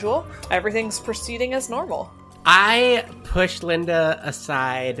schedule. Everything's proceeding as normal. I push Linda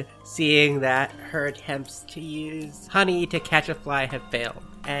aside, seeing that her attempts to use honey to catch a fly have failed.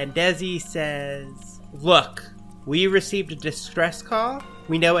 And Dezzy says, look, We received a distress call.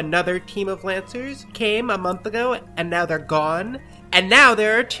 We know another team of Lancers came a month ago, and now they're gone. And now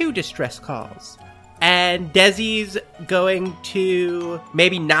there are 2 distress calls. And Dezzy's going to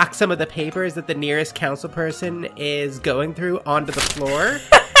maybe knock some of the papers that the nearest council person is going through onto the floor.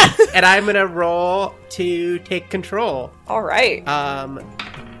 And I'm going to roll to take control. All right.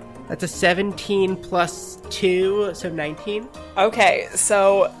 That's a 17 plus 2, so 19. Okay,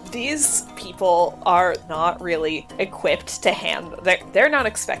 so these people are not really equipped to handle... They're not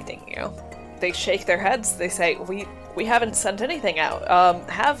expecting you. They shake their heads. They say, we haven't sent anything out.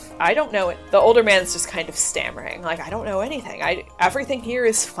 I don't know it. The older man's just kind of stammering, like, I don't know anything. Everything here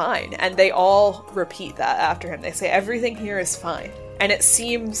is fine. And they all repeat that after him. They say, everything here is fine. And it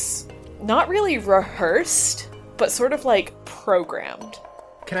seems not really rehearsed, but sort of like programmed.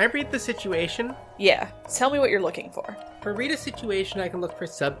 Can I read the situation? Yeah. Tell me what you're looking for. For read a situation, I can look for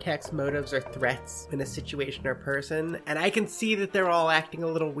subtext, motives, or threats in a situation or person, and I can see that they're all acting a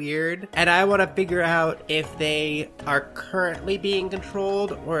little weird, and I want to figure out if they are currently being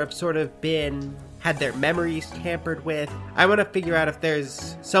controlled or have sort of had their memories tampered with. I want to figure out if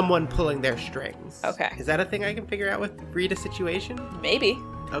there's someone pulling their strings. Okay. Is that a thing I can figure out with read a situation? Maybe.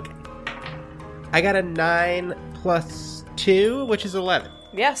 Okay. I got a 9 plus 2, which is 11.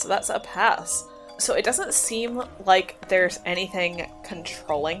 Yeah, so that's a pass. So it doesn't seem like there's anything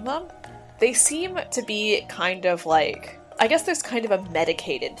controlling them. They seem to be kind of like... I guess there's kind of a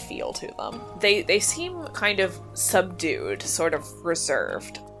medicated feel to them. They seem kind of subdued, sort of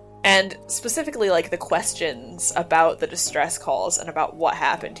reserved. And specifically, like, the questions about the distress calls and about what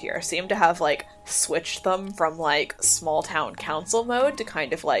happened here seem to have, like, switched them from, like, small town council mode to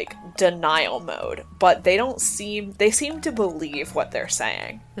kind of, like, denial mode. But they seem to believe what they're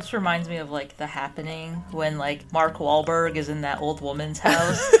saying. This reminds me of, like, The Happening, when, like, Mark Wahlberg is in that old woman's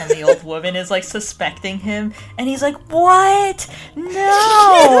house, and the old woman is, like, suspecting him, and he's like, what?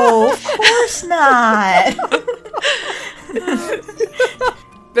 No, of course not.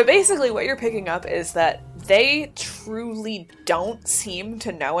 But basically what you're picking up is that they truly don't seem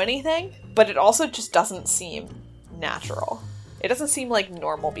to know anything, but it also just doesn't seem natural. It doesn't seem like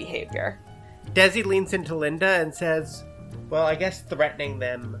normal behavior. Dezzy leans into Linda and says, well, I guess threatening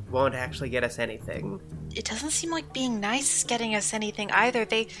them won't actually get us anything. It doesn't seem like being nice is getting us anything either.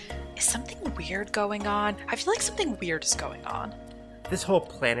 Is something weird going on? I feel like something weird is going on. This whole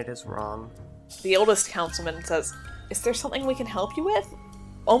planet is wrong. The oldest councilman says, is there something we can help you with?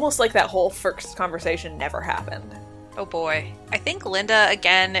 Almost like that whole first conversation never happened. Oh boy. I think Linda,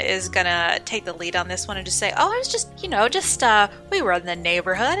 again, is gonna take the lead on this one and just say, I was just, we were in the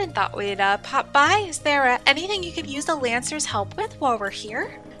neighborhood and thought we'd pop by. Is there anything you could use the Lancers' help with while we're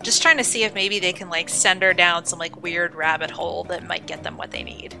here? Just trying to see if maybe they can, like, send her down some, like, weird rabbit hole that might get them what they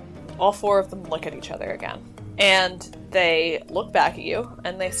need. All 4 of them look at each other again. And they look back at you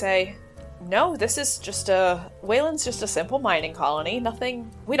and they say, no, this is just Wayland's just a simple mining colony.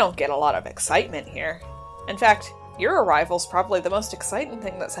 We don't get a lot of excitement here. In fact, your arrival's probably the most exciting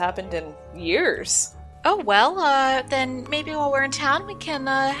thing that's happened in years. Oh, well, then maybe while we're in town we can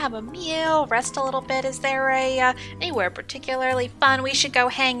have a meal, rest a little bit. Is there anywhere particularly fun we should go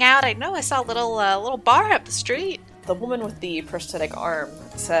hang out? I know I saw a little bar up the street. The woman with the prosthetic arm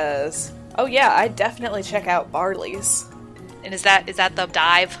says, oh yeah, I'd definitely check out Barley's. And is that the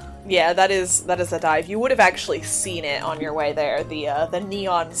dive? Yeah, that is the dive. You would have actually seen it on your way there, the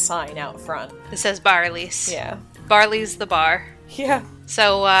neon sign out front. It says Barley's. Yeah. Barley's the bar. Yeah.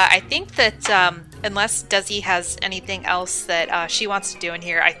 So I think that unless Dezzy has anything else that she wants to do in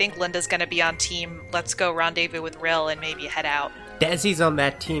here, I think Linda's going to be on team Let's Go Rendezvous with Rill and maybe head out. Dezzy's on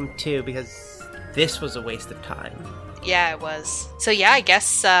that team too, because this was a waste of time. Yeah, it was. So yeah, I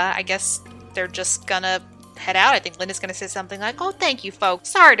guess they're just gonna head out. I think Linda's gonna say something like, oh, thank you, folks.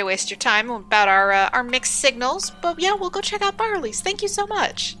 Sorry to waste your time about our mixed signals, but yeah, we'll go check out Barley's. Thank you so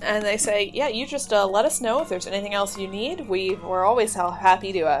much. And they say, yeah, you just let us know if there's anything else you need. We're always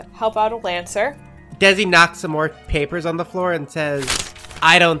happy to help out a Lancer. Dezzy knocks some more papers on the floor and says,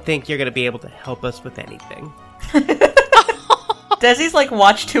 I don't think you're gonna be able to help us with anything. Dezzy's, like,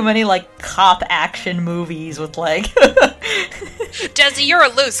 watched too many, like, cop action movies with, like... Dezzy, you're a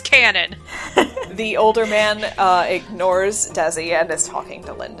loose cannon! The older man ignores Dezzy and is talking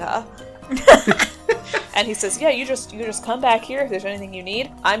to Linda. And he says, yeah, you just come back here if there's anything you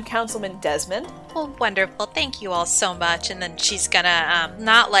need. I'm Councilman Desmond. Well, wonderful. Thank you all so much. And then she's gonna,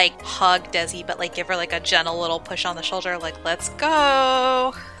 not, like, hug Dezzy, but, like, give her, like, a gentle little push on the shoulder, like, let's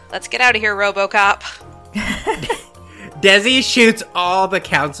go! Let's get out of here, RoboCop! Dezzy shoots all the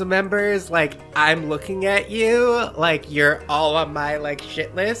council members, like, I'm looking at you, like, you're all on my, like,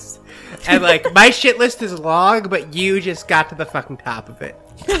 shit list. And, like, my shit list is long, but you just got to the fucking top of it.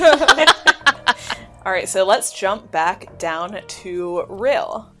 All right, so let's jump back down to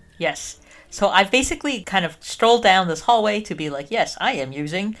Rill. Yes. So I've basically kind of strolled down this hallway to be like, yes, I am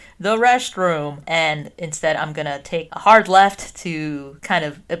using the restroom. And instead I'm going to take a hard left to kind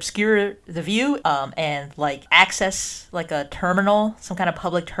of obscure the view and like access like a terminal, some kind of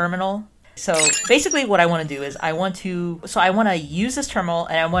public terminal. So basically what I want to do is I want to use this terminal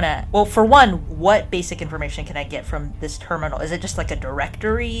and I want to, well, for one, what basic information can I get from this terminal? Is it just like a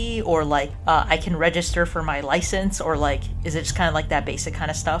directory or like I can register for my license or like, is it just kind of like that basic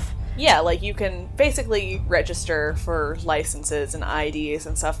kind of stuff? Yeah, like you can basically register for licenses and IDs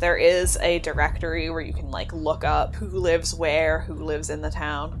and stuff. There is a directory where you can like look up who lives where, who lives in the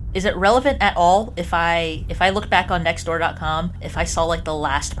town. Is it relevant at all if I look back on nextdoor.com, if I saw like the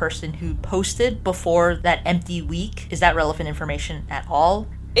last person who posted before that empty week, is that relevant information at all?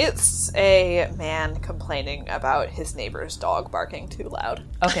 It's a man complaining about his neighbor's dog barking too loud.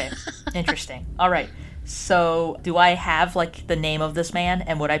 Okay, interesting. All right. So do I have like the name of this man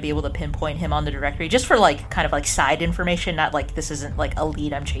and would I be able to pinpoint him on the directory just for like kind of like side information, not like this isn't like a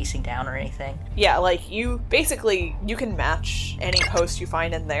lead I'm chasing down or anything? Yeah, like you can match any post you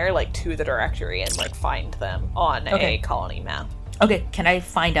find in there like to the directory and like find them on a colony map. Okay, can I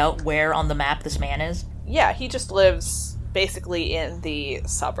find out where on the map this man is? Yeah, he just lives basically in the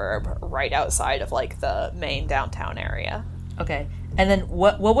suburb right outside of like the main downtown area. Okay. And then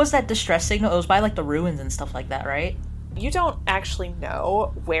what was that distress signal? It was by like the ruins and stuff like that, right? You don't actually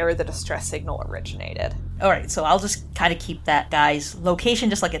know where the distress signal originated. All right, so I'll just kind of keep that guy's location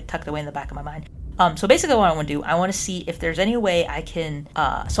just like it tucked away in the back of my mind. So basically what I want to do, I want to see if there's any way I can,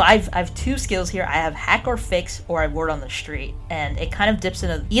 so I've two skills here. I have hack or fix or I have word on the street. And it kind of dips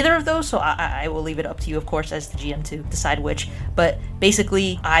into either of those, so I will leave it up to you, of course, as the GM to decide which. But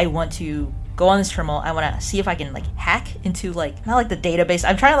basically I want to go on this terminal. I want to see if I can like hack into like, not like the database.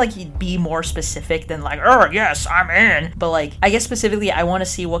 I'm trying to like be more specific than like, oh yes, I'm in. But like, I guess specifically I want to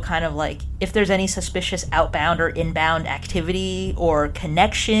see what kind of like, if there's any suspicious outbound or inbound activity or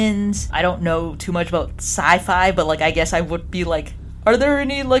connections. I don't know too much about sci-fi, but like, I guess I would be like, are there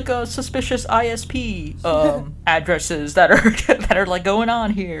any like suspicious ISP addresses that are like going on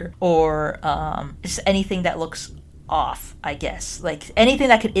here? Or just anything that looks off, I guess. Like anything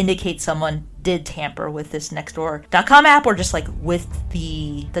that could indicate someone did tamper with this Nextdoor.com app or just like with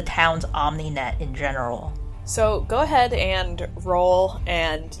the town's OmniNet in general. So go ahead and roll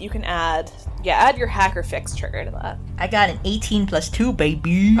and you can add your hacker fix trigger to that. I got an 18 plus 2,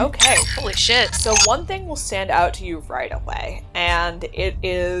 baby. Okay. Holy shit. So one thing will stand out to you right away, and it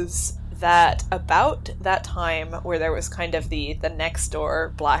is that about that time where there was kind of the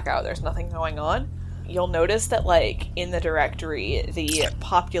Nextdoor blackout, there's nothing going on, you'll notice that, like, in the directory, the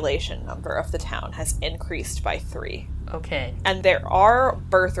population number of the town has increased by 3. Okay. And there are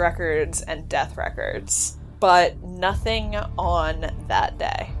birth records and death records, but nothing on that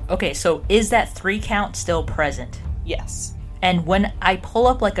day. Okay, so is that 3 count still present? Yes. And when I pull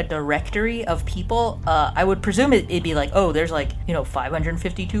up, like, a directory of people, I would presume it'd be like, oh, there's, like,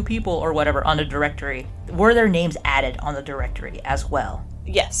 552 people or whatever on the directory. Were their names added on the directory as well?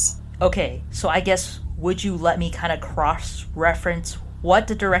 Yes. Okay, so I guess, would you let me kind of cross-reference what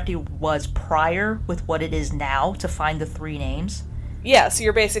the directory was prior with what it is now to find the 3 names? Yeah, so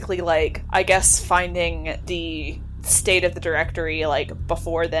you're basically, like, I guess finding the state of the directory, like,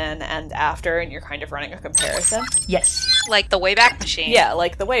 before then and after, and you're kind of running a comparison. Yes. Like the Wayback Machine. Yeah,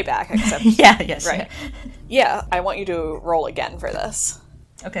 like the Wayback, except... Yes. Right. Yeah, I want you to roll again for this.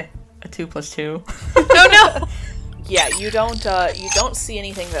 Okay, a 2 plus 2. Oh, no! Yeah, you don't see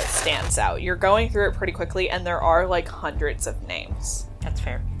anything that stands out. You're going through it pretty quickly, and there are, like, hundreds of names. That's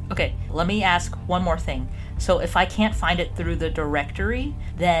fair. Okay, let me ask one more thing. So if I can't find it through the directory,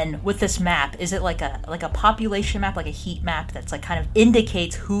 then with this map, is it like a population map, like a heat map that's like kind of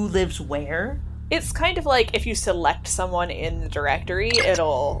indicates who lives where? It's kind of like if you select someone in the directory,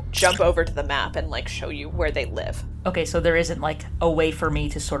 it'll jump over to the map and like show you where they live. Okay, so there isn't like a way for me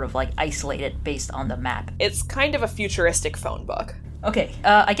to sort of like isolate it based on the map. It's kind of a futuristic phone book. Okay,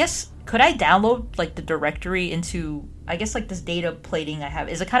 I guess, could I download like the directory into, I guess like this data plating I have,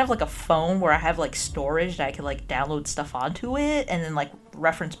 is it kind of like a phone where I have like storage that I can like download stuff onto it and then like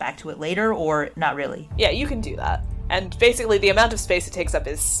reference back to it later, or not really? Yeah, you can do that. And basically the amount of space it takes up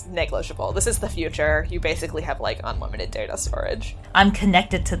is negligible. This is the future. You basically have like unlimited data storage. I'm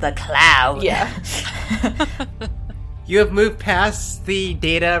connected to the cloud. Yeah. You have moved past the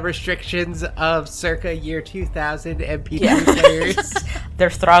data restrictions of circa year 2000 MP3 players. They're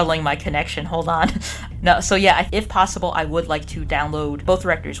throttling my connection. Hold on. No, so yeah, if possible, I would like to download both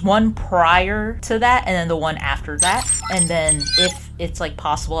directories. One prior to that, and then the one after that. And then if it's, like,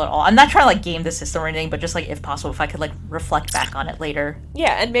 possible at all. I'm not trying to, like, game the system or anything, but just, like, if possible, if I could, like, reflect back on it later.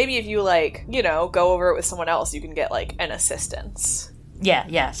 Yeah, and maybe if you, like, you know, go over it with someone else, you can get, like, an assistance.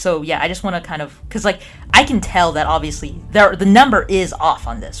 Yeah. So, yeah, I just want to kind of... Because, like, I can tell that, obviously, the number is off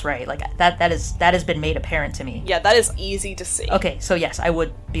on this, right? Like, that has been made apparent to me. Yeah, that is easy to see. Okay, so, yes, I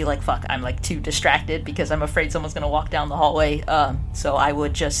would be like, fuck, I'm, like, too distracted because I'm afraid someone's going to walk down the hallway. So I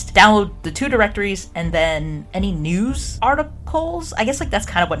would just download the two directories and then any news articles. I guess, like, that's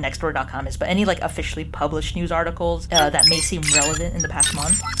kind of what nextdoor.com is, but any, like, officially published news articles that may seem relevant in the past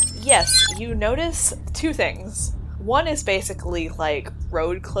month. Yes, you notice two things. One is basically, like,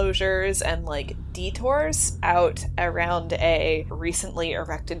 road closures and, like, detours out around a recently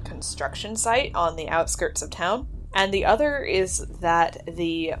erected construction site on the outskirts of town. And the other is that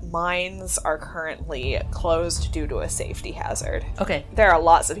the mines are currently closed due to a safety hazard. Okay. There are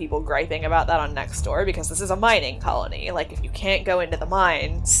lots of people griping about that on Nextdoor because this is a mining colony. Like, if you can't go into the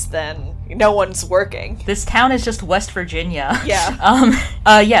mines, then no one's working. This town is just West Virginia. Yeah.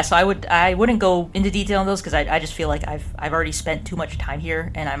 Yeah, so I wouldn't go into detail on those because I just feel like I've already spent too much time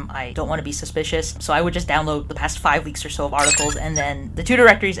here and I don't want to be suspicious. So I would just download the past 5 weeks or so of articles and then the two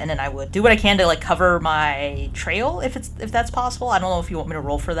directories, and then I would do what I can to, like, cover my trail if that's possible. I don't know if you want me to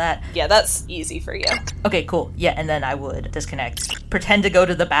roll for that. Yeah, that's easy for you. Okay, cool. Yeah, and then I would disconnect, pretend to go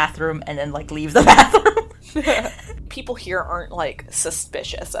to the bathroom, and then, like, leave the bathroom. People here aren't, like,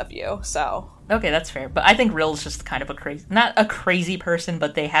 suspicious of you, so... Okay, that's fair. But I think Rill's just kind of a crazy... Not a crazy person,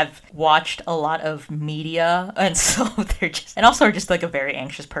 but they have watched a lot of media, and so they're just... And also are just, like, a very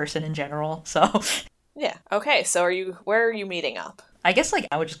anxious person in general, so... Yeah. Okay, so where are you meeting up? I guess, like,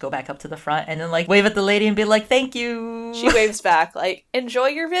 I would just go back up to the front and then, like, wave at the lady and be like, thank you. She waves back, like, enjoy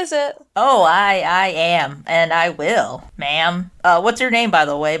your visit. Oh, I am, and I will, ma'am. What's your name, by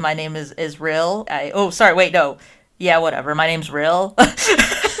the way? My name is Rill. Sorry, wait, no. Yeah, whatever. My name's Rill.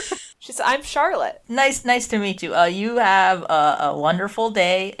 She said, I'm Charlotte. Nice to meet you. You have a wonderful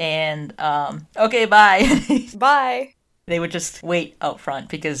day, and, okay, bye. Bye. They would just wait out front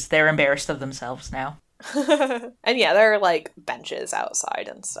because they're embarrassed of themselves now. And yeah, there are, like, benches outside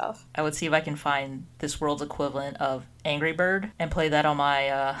and stuff. I would see if I can find this world's equivalent of Angry Bird and play that on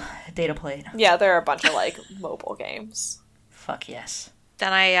my data plate. Yeah, there are a bunch of, like, mobile games. Fuck yes.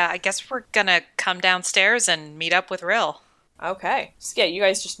 Then I guess we're gonna come downstairs and meet up with Rill. Okay. So yeah, you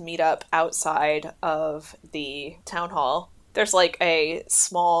guys just meet up outside of the town hall. There's, like, a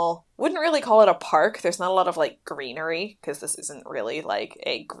small... Wouldn't really call it a park. There's not a lot of, like, greenery, because this isn't really, like,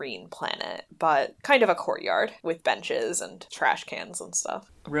 a green planet, but kind of a courtyard with benches and trash cans and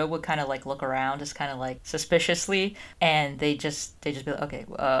stuff. Rill would kind of, like, look around, just kind of, like, suspiciously, and they just be like, okay,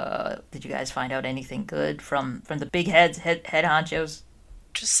 did you guys find out anything good from the big head honchos?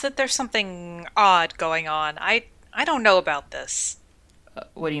 Just that there's something odd going on. I don't know about this.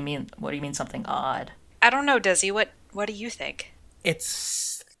 What do you mean? What do you mean something odd? I don't know, Dezzy. What do you think?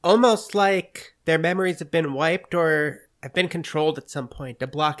 It's almost like their memories have been wiped or have been controlled at some point to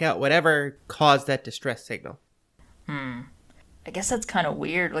block out whatever caused that distress signal. I guess that's kind of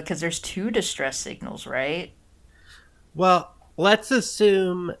weird, like, because there's two distress signals, right? Well, let's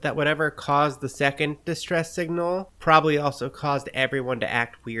assume that whatever caused the second distress signal probably also caused everyone to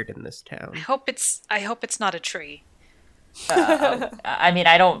act weird in this town. I hope it's not a tree. I mean,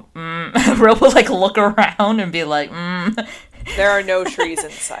 I don't... Rill will, like, look around and be like, There are no trees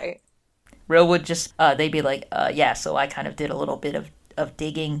in sight. Rill would just... they'd be like, yeah, so I kind of did a little bit of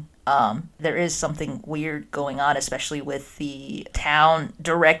digging. There is something weird going on, especially with the town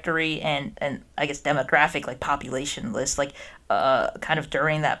directory and I guess demographic, like, population list, like, kind of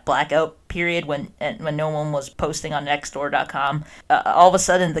during that blackout period when no one was posting on nextdoor.com, all of a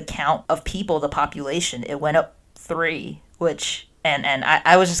sudden the count of people, the population, it went up 3, which... And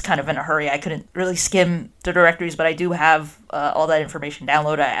I was just kind of in a hurry. I couldn't really skim the directories, but I do have all that information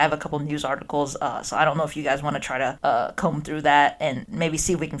downloaded. I have a couple news articles, so I don't know if you guys want to try to comb through that and maybe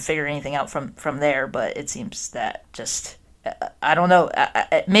see if we can figure anything out from there, but it seems that just... I don't know.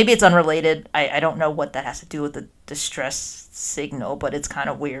 Maybe it's unrelated. I don't know what that has to do with the distress signal, but it's kind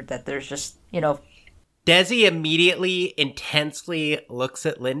of weird that there's just, Dezzy immediately intensely looks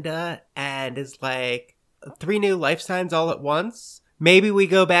at Linda and is like... 3 new life signs all at once? Maybe we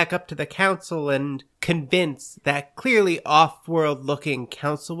go back up to the council and convince that clearly off-world looking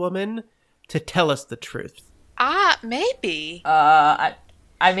councilwoman to tell us the truth. Maybe.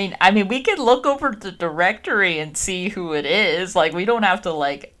 I mean, we could look over the directory and see who it is. Like, we don't have to,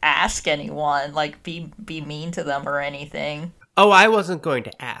 like, ask anyone, like, be mean to them or anything. Oh, I wasn't going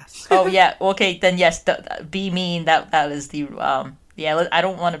to ask. Oh, yeah. Okay, then yes, be mean. That is the, yeah, I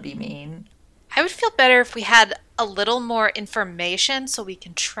don't want to be mean. I would feel better if we had a little more information so we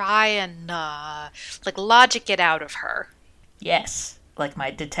can try and, like, logic it out of her. Yes, like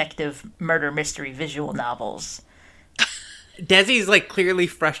my detective murder mystery visual novels. Dezzy's, like, clearly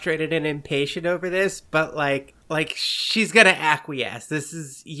frustrated and impatient over this, but, like she's gonna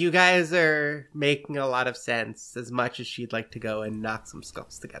acquiesce. You guys are making a lot of sense, as much as she'd like to go and knock some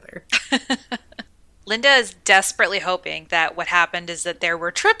skulls together. Linda is desperately hoping that what happened is that there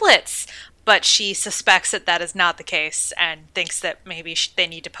were triplets, but she suspects that that is not the case and thinks that maybe they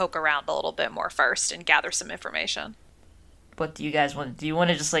need to poke around a little bit more first and gather some information. What do you guys want? Do you want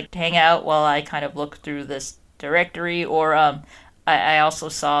to just, like, hang out while I kind of look through this directory? Or, I also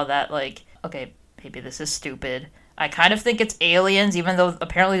saw that, like, okay, maybe this is stupid. I kind of think it's aliens, even though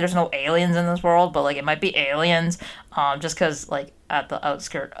apparently there's no aliens in this world, but, like, it might be aliens, just because, like, at the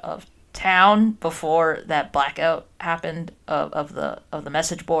outskirt of town, before that blackout happened of the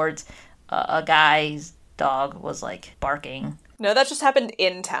message boards, a guy's dog was, like, barking. No, that just happened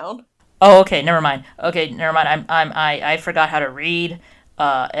in town. Oh, okay, never mind. I forgot how to read.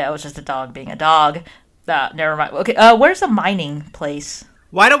 It was just a dog being a dog. Never mind. Okay, where's the mining place?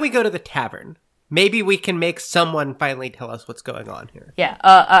 Why don't we go to the tavern? Maybe we can make someone finally tell us what's going on here. Yeah,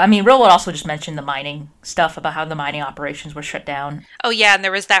 I mean, Real would also just mention the mining stuff about how the mining operations were shut down. Oh, yeah, and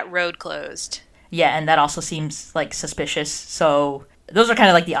there was that road closed. Yeah, and that also seems, like, suspicious, so those are kind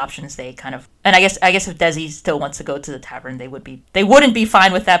of, like, the options they kind of... And I guess if Dezzy still wants to go to the tavern, they wouldn't be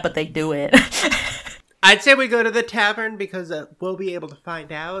fine with that, but they do it. I'd say we go to the tavern because we'll be able to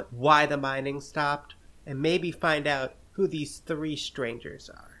find out why the mining stopped and maybe find out who these three strangers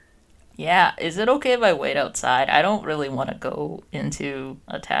are. Yeah, is it okay if I wait outside? I don't really want to go into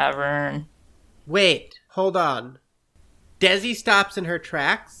a tavern. Wait, hold on. Dezzy stops in her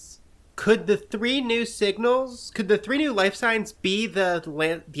tracks. Could the three new life signs be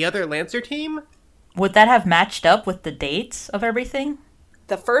the other Lancer team? Would that have matched up with the dates of everything?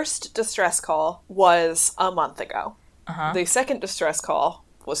 The first distress call was a month ago. Uh-huh. The second distress call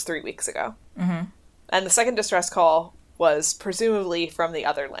was 3 weeks ago. Mm-hmm. And the second distress call was presumably from the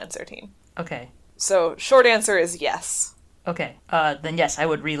other Lancer team. Okay. So, short answer is yes. Okay. Then yes, I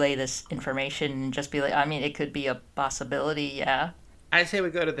would relay this information and just be like, I mean, it could be a possibility, yeah. I say we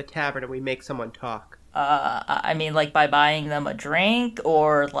go to the tavern and we make someone talk. I mean, like, by buying them a drink,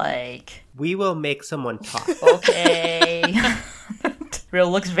 or, like... We will make someone talk. Okay.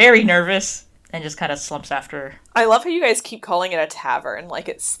 Real looks very nervous and just kind of slumps after. I love how you guys keep calling it a tavern, like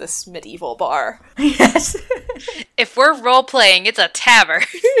it's this medieval bar. Yes. If we're role-playing, it's a tavern.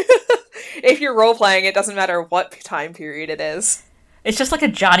 If you're role-playing, it doesn't matter what time period it is. It's just like a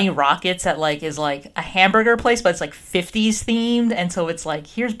Johnny Rockets that, like, is like a hamburger place, but it's like 50s themed, and so it's like,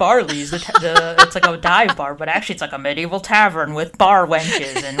 here's Barley's, it's like a dive bar, but actually it's like a medieval tavern with bar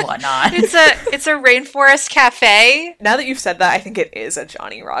wenches and whatnot. It's a rainforest cafe. Now that you've said that, I think it is a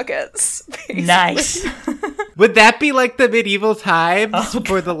Johnny Rockets. Basically. Nice. Would that be like the medieval times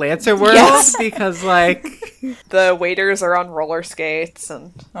for the Lancer world? Yes. Because, like... The waiters are on roller skates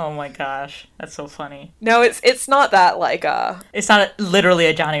and... Oh my gosh, that's so funny. No, it's not that, like, It's not literally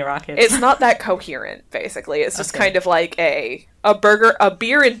a Johnny Rockets. It's not that coherent, basically. It's just kind of like a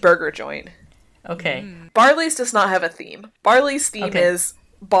beer and burger joint. Okay. Barley's does not have a theme. Barley's theme is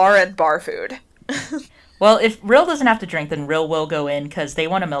bar and bar food. Well, if Rill doesn't have to drink, then Rill will go in, because they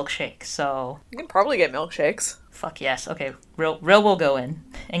want a milkshake, so... You can probably get milkshakes. Fuck yes. Okay, Rill will go in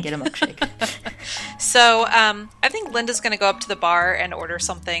and get a milkshake. So, I think Linda's gonna go up to the bar and order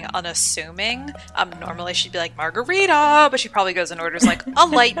something unassuming. Normally she'd be like, margarita, but she probably goes and orders, like, a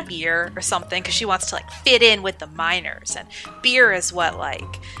light beer or something, because she wants to, like, fit in with the miners, and beer is what,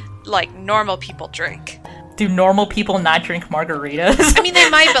 like normal people drink. Do normal people not drink margaritas? I mean, they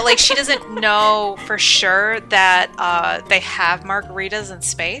might, but, like, she doesn't know for sure that they have margaritas in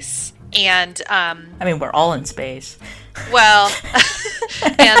space. And I mean, we're all in space. Well,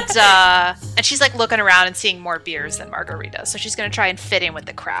 and she's, like, looking around and seeing more beers than margaritas, so she's gonna try and fit in with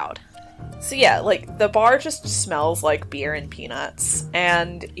the crowd. So yeah, like, the bar just smells like beer and peanuts,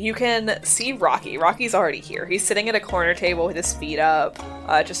 and you can see Rocky. Rocky's already here. He's sitting at a corner table with his feet up,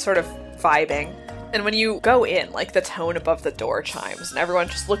 just sort of vibing. And when you go in, like, the tone above the door chimes, and everyone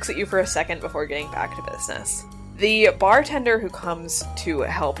just looks at you for a second before getting back to business. The bartender who comes to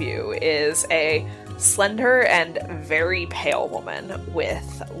help you is a slender and very pale woman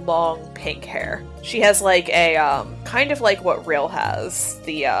with long pink hair. She has like a, kind of like what Rill has,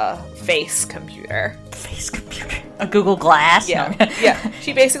 the, face computer. Face computer. A Google Glass? Yeah. No. Yeah.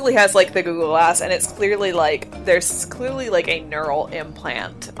 She basically has like the Google Glass, and it's clearly like, there's clearly like a neural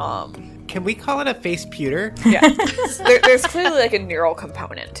implant, Can we call it a face pewter? yeah. There's clearly like a neural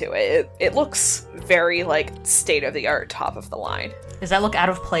component to it. It looks very like state-of-the-art, top of the line. Does that look out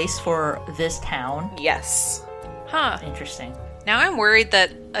of place for this town? Yes. Huh. Interesting. Now I'm worried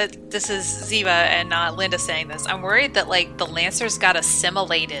that, this is Ziva and not Linda saying this, I'm worried that, like, the Lancers got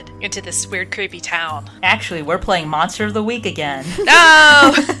assimilated into this weird, creepy town. Actually, we're playing Monster of the Week again.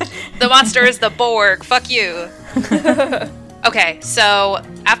 No! The monster is the Borg. Fuck you. Okay, so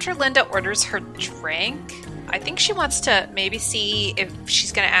after Linda orders her drink, I think she wants to maybe see if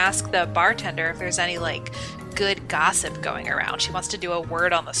she's going to ask the bartender if there's any, like, good gossip going around. She wants to do a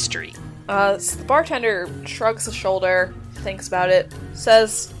word on the street. So the bartender shrugs a shoulder, thinks about it,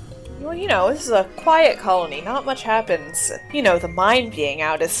 says, well, you know, this is a quiet colony, not much happens. You know, the mine being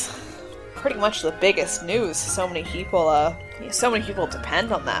out is pretty much the biggest news. So many people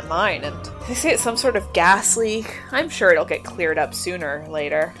depend on that mine, and they say it's some sort of gas leak. I'm sure it'll get cleared up sooner or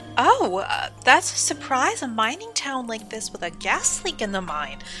later. Oh, that's a surprise, a mining town like this with a gas leak in the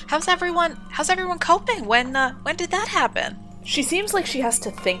mine. How's everyone coping? When did that happen? She seems like she has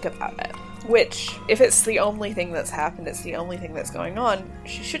to think about it, which, if it's the only thing that's happened, it's the only thing that's going on,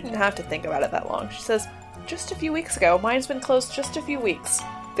 she shouldn't have to think about it that long. She says, just a few weeks ago, mine's been closed just a few weeks.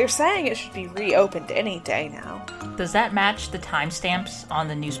 They're saying it should be reopened any day now. Does that match the timestamps on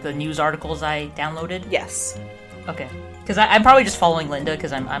the news articles I downloaded? Yes. Okay. Because I'm probably just following Linda,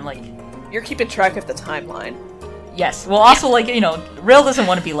 because I'm like... You're keeping track of the timeline. Yes. Well, also, like, you know, Rill doesn't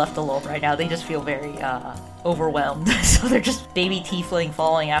want to be left alone right now. They just feel very overwhelmed. So they're just baby tiefling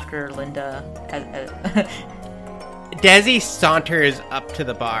falling after Linda. Dezzy saunters up to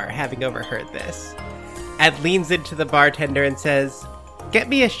the bar, having overheard this, and leans into the bartender and says, "Get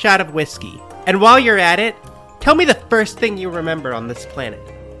me a shot of whiskey. And while you're at it, tell me the first thing you remember on this planet."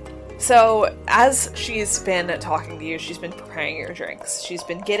 So, as she's been talking to you, she's been preparing your drinks. She's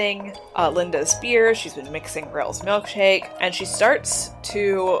been getting Linda's beer, she's been mixing Rill's milkshake, and she starts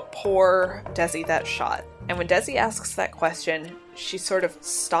to pour Dezzy that shot. And when Dezzy asks that question, she sort of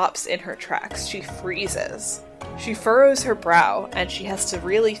stops in her tracks. She freezes. She furrows her brow, and she has to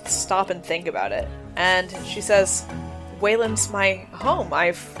really stop and think about it. And she says, "Wayland's my home.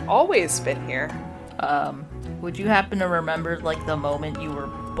 I've always been here." Would you happen to remember, like, the moment you were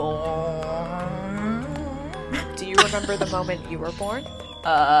born? Do you remember the moment you were born?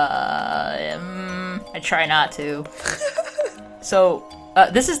 I try not to. So,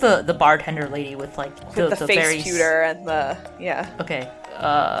 this is the bartender lady with, like, With the face very... pewter and the... yeah. Okay,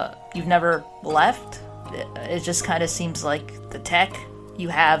 you've never left? It just kind of seems like the tech you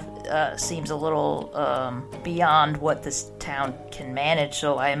have seems a little beyond what this town can manage,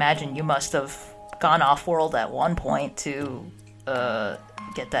 so I imagine you must have gone off-world at one point to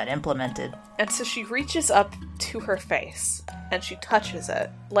get that implemented. And so she reaches up to her face, and she touches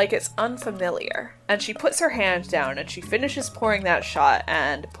it, like it's unfamiliar. And she puts her hand down, and she finishes pouring that shot,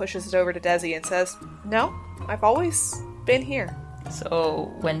 and pushes it over to Dezzy and says, "No, I've always been here."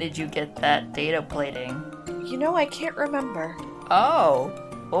 So, when did you get that data plating? You know, I can't remember. Oh,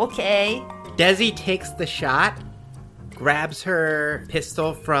 okay. Dezzy takes the shot, grabs her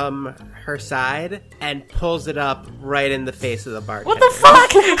pistol from her side, and pulls it up right in the face of the bartender. What the fuck?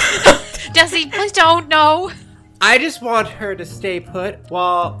 Dezzy, please don't, no. I just want her to stay put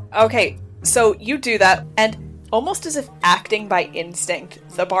while... Okay, so you do that, and almost as if acting by instinct,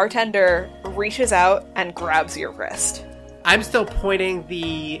 the bartender reaches out and grabs your wrist. I'm still pointing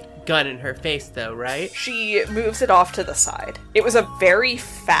the gun in her face, though, right? She moves it off to the side. It was a very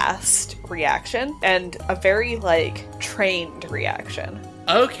fast reaction, and a very, like, trained reaction.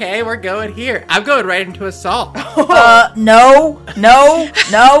 Okay, we're going here. I'm going right into assault. No,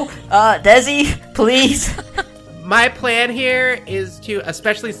 Dezzy, please. My plan here is to,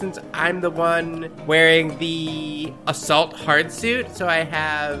 especially since I'm the one wearing the assault hard suit, so I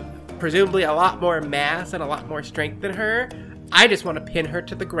have presumably a lot more mass and a lot more strength than her, I just want to pin her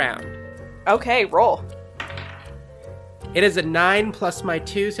to the ground. Okay, roll. It is a 9 plus my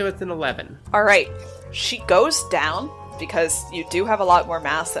 2, so it's an 11. Alright, she goes down, because you do have a lot more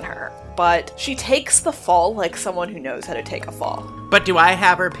mass than her, but she takes the fall like someone who knows how to take a fall. But do I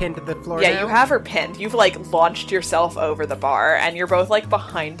have her pinned to the floor Yeah, now? you have her pinned. You've, like, launched yourself over the bar, and you're both, like,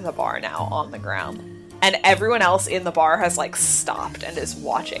 behind the bar now on the ground. And everyone else in the bar has, like, stopped and is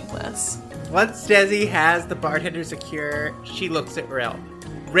watching this. Once Dezzy has the bartender secure, she looks at Rill.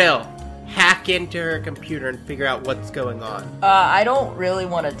 Rill, hack into her computer and figure out what's going on. I don't really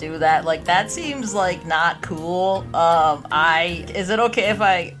want to do that. Like, that seems, like, not cool. Is it okay if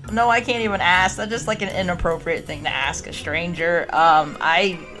no, I can't even ask. That's just, like, an inappropriate thing to ask a stranger.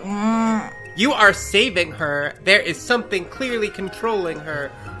 You are saving her. There is something clearly controlling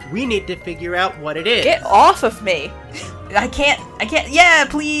her. We need to figure out what it is. Get off of me. I can't, yeah,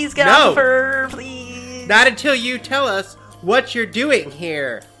 please, get off of her, please. Not until you tell us what you're doing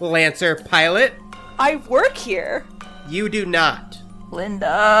here, Lancer Pilot. I work here. You do not.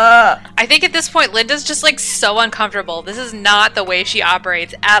 Linda. I think at this point, Linda's just like so uncomfortable. This is not the way she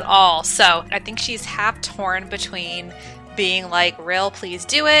operates at all. So I think she's half torn between being like, Rill, please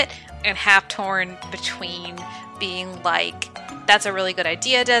do it, and half torn between being like, that's a really good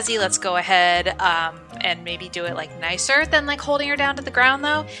idea, Dezzy. Let's go ahead and maybe do it like nicer than like holding her down to the ground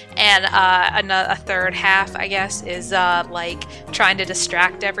though. And a third half, I guess, is like trying to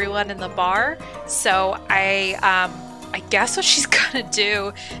distract everyone in the bar. So I guess what she's gonna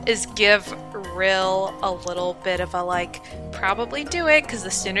do is give Rill a little bit of a like, probably do it, because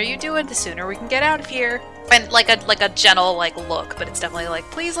the sooner you do it, the sooner we can get out of here. And like a gentle like look, but it's definitely like,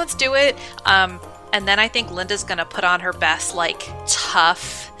 please, let's do it. And then I think Linda's gonna put on her best, like,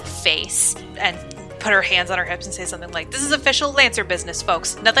 tough face and put her hands on her hips and say something like, this is official Lancer business,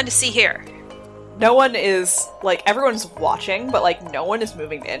 folks. Nothing to see here. No one is, like, everyone's watching, but, like, no one is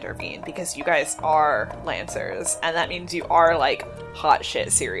moving to intervene because you guys are Lancers, and that means you are, like, hot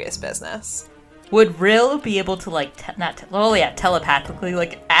shit serious business. Would Rill be able to, like, telepathically,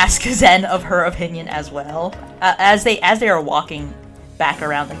 like, ask Zen of her opinion as well? As they are walking back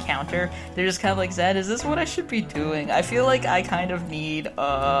around the counter, they're just kind of like, Zen, is this what I should be doing? I feel like I kind of need,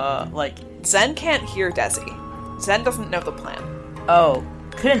 like... Zen can't hear Dezzy. Zen doesn't know the plan. Oh.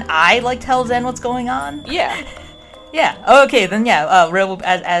 Couldn't I, like, tell Zen what's going on? Yeah. Yeah. Okay, then yeah, Rill,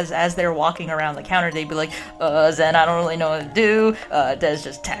 as they're walking around the counter, they'd be like, Zen, I don't really know what to do. Dez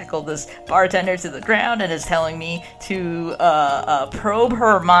just tackled this bartender to the ground and is telling me to probe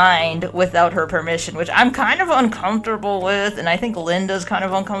her mind without her permission, which I'm kind of uncomfortable with, and I think Linda's kind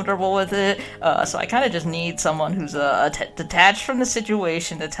of uncomfortable with it. So I kind of just need someone who's detached from the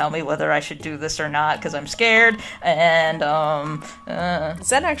situation to tell me whether I should do this or not, because I'm scared. And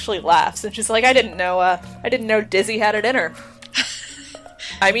Zen actually laughs, and she's like, I didn't know Dizzy had it in her.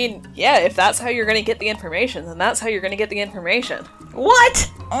 I mean, yeah, if that's how you're gonna get the information, then that's how you're gonna get the information.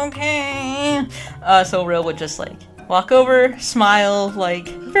 What? Okay. So Rill would just, like, walk over, smile, like,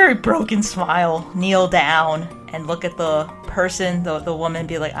 very broken smile, kneel down, and look at the person, the woman,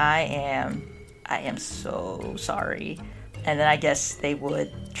 be like, I am so sorry. And then I guess they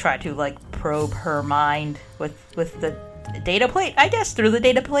would try to, like, probe her mind with the data plate, I guess, through the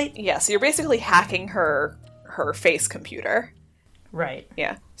data plate. Yeah, so you're basically hacking her face computer. Right.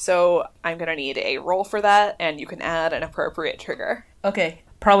 Yeah. So I'm gonna need a roll for that, and you can add an appropriate trigger. Okay.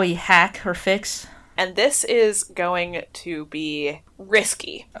 Probably hack or fix. And this is going to be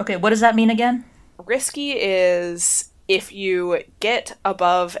risky. Okay, what does that mean again? Risky is if you get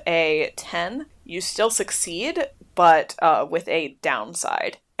above a 10, you still succeed, but with a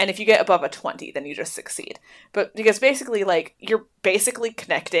downside. And if you get above a 20, then you just succeed. But because basically, like, you're basically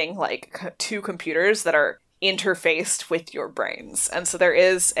connecting, like, two computers that are interfaced with your brains. And so there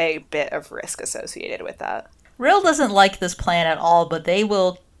is a bit of risk associated with that. Rill doesn't like this plan at all, but they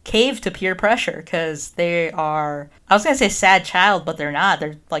will cave to peer pressure because they are, I was going to say sad child, but they're not.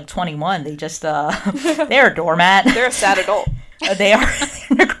 They're like 21. They just, they're a doormat. They're a sad adult. They are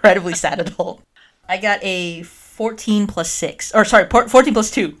an incredibly sad adult. I got a 14 plus 6. Or sorry, 14 plus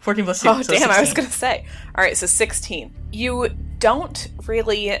 2. 14 plus 2. Oh, so damn, 16. I was going to say. All right, so 16. You don't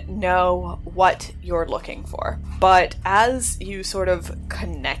really know what you're looking for, but as you sort of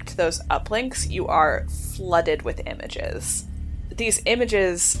connect those uplinks, you are flooded with images. These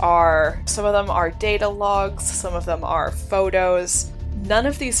images are, some of them are data logs, some of them are photos. None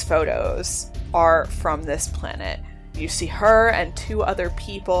of these photos are from this planet. You see her and two other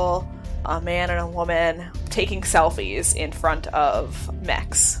people, a man and a woman, taking selfies in front of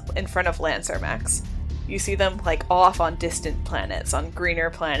mechs, in front of Lancer mechs. You see them, like, off on distant planets, on greener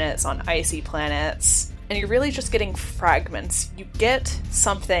planets, on icy planets, and you're really just getting fragments. You get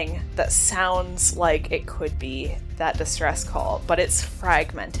something that sounds like it could be that distress call, but it's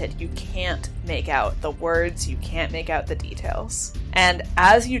fragmented. You can't make out the words, you can't make out the details. And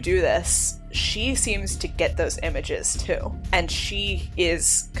as you do this, she seems to get those images too, and she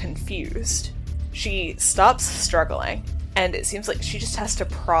is confused. She stops struggling, and it seems like she just has to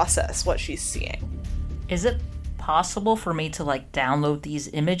process what she's seeing. Is it possible for me to like download these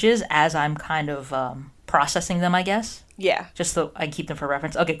images as I'm kind of processing them, I guess? Yeah. Just so I keep them for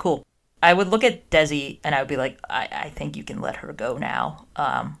reference. Okay, cool. I would look at Dezzy and I would be like, I think you can let her go now.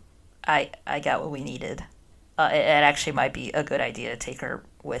 I got what we needed. It actually might be a good idea to take her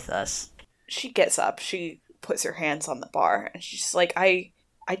with us. She gets up. She puts her hands on the bar and she's just like, I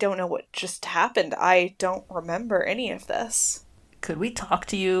don't know what just happened. I don't remember any of this. Could we talk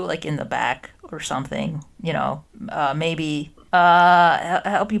to you like in the back or something? You know, maybe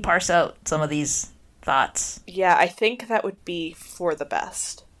help you parse out some of these thoughts. Yeah, I think that would be for the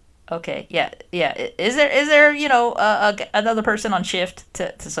best. Okay, yeah. Is there you know another person on shift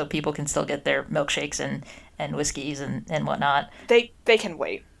to so people can still get their milkshakes and whiskeys and whatnot? They can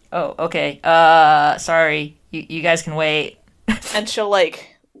wait. Oh, okay. Sorry, you guys can wait. And she'll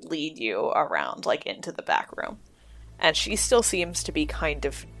like lead you around like into the back room, and she still seems to be kind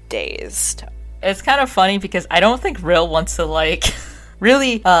of dazed. It's kind of funny because I don't think Rill wants to like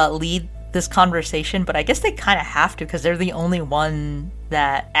really lead this conversation, but I guess they kind of have to because they're the only one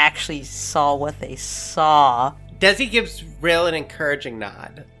that actually saw what they saw. Dezzy gives Rill an encouraging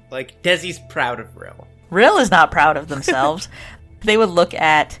nod. Like, Dezzy's proud of Rill. Rill is not proud of themselves. They would look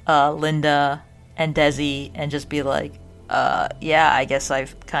at Linda and Dezzy and just be like, yeah, I guess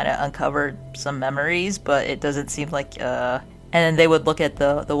I've kind of uncovered some memories, but it doesn't seem like... And then they would look at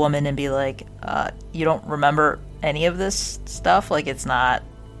the woman and be like, you don't remember any of this stuff? Like, it's not...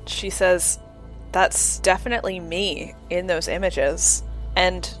 She says, that's definitely me in those images.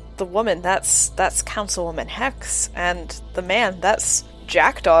 And the woman, that's Councilwoman Hex. And the man, that's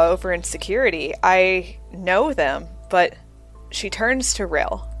Jackdaw over in security. I know them, but she turns to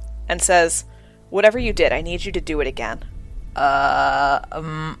Rill and says, whatever you did, I need you to do it again. Yeah,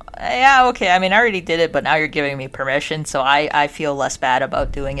 okay, I mean, I already did it, but now you're giving me permission, so I feel less bad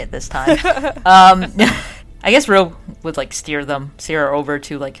about doing it this time. I guess Rill would, like, steer her over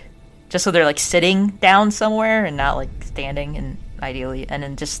to, like, just so they're, like, sitting down somewhere and not, like, standing, and ideally, and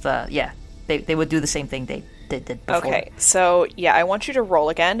then just, yeah, they would do the same thing they did before. Okay, so, yeah, I want you to roll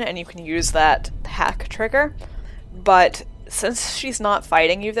again, and you can use that hack trigger, but since she's not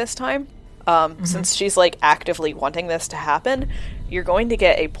fighting you this time, since she's, like, actively wanting this to happen, you're going to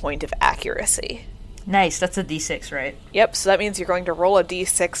get a point of accuracy. Nice, that's a d6, right? Yep, so that means you're going to roll a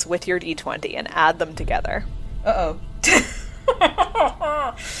d6 with your d20 and add them together. Uh-oh.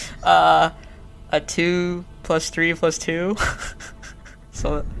 A 2 plus 3 plus 2.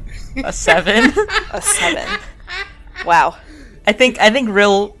 So, a 7. A 7. Wow. I think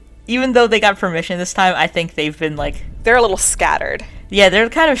Rill, even though they got permission this time, I think they've been, like... They're a little scattered. Yeah, they're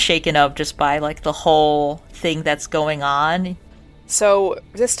kind of shaken up just by, like, the whole thing that's going on. So,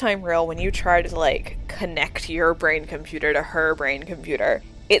 this time, Rill, when you try to, like, connect your brain computer to her brain computer,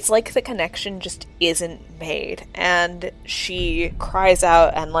 it's like the connection just isn't made. And she cries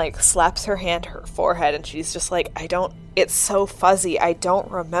out and, like, slaps her hand to her forehead, and she's just like, it's so fuzzy, I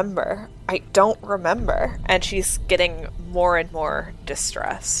don't remember. And she's getting more and more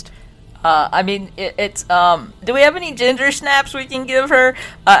distressed. I mean, it's, do we have any ginger snaps we can give her?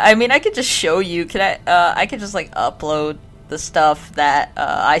 I mean, I could just show you. I could just, like, upload the stuff that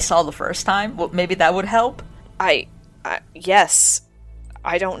I saw the first time. Well, maybe that would help. Yes.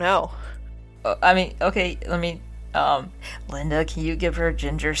 I don't know. I mean, okay, let me, Linda, can you give her a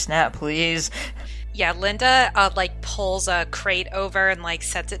ginger snap, please? Yeah, Linda, like, pulls a crate over and, like,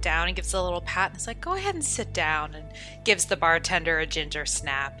 sets it down and gives a little pat and is like, go ahead and sit down, and gives the bartender a ginger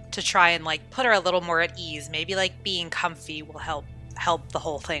snap to try and, like, put her a little more at ease. Maybe, like, being comfy will help the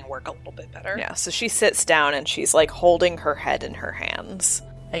whole thing work a little bit better. Yeah, so she sits down and she's, like, holding her head in her hands.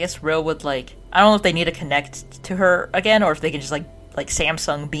 I guess Rill would, like, I don't know if they need to connect to her again, or if they can just, like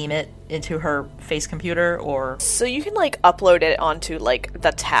Samsung beam it into her face computer, or... So you can, like, upload it onto, like,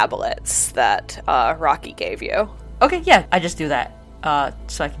 the tablets that Rocky gave you. Okay, yeah, I just do that.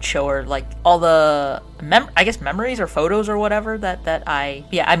 So I can show her, like, all the, I guess memories or photos or whatever that I...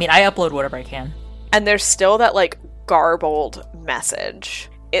 Yeah, I mean, I upload whatever I can. And there's still that, like, garbled message.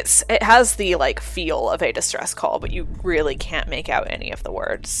 It has the, like, feel of a distress call, but you really can't make out any of the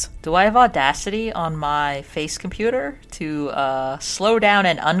words. Do I have Audacity on my face computer to slow down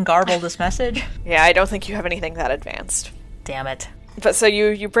and ungarble this message? Yeah, I don't think you have anything that advanced. Damn it. But so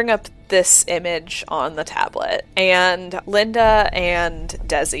you bring up this image on the tablet, and Linda and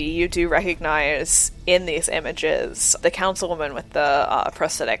Dezzy, you do recognize in these images the councilwoman with the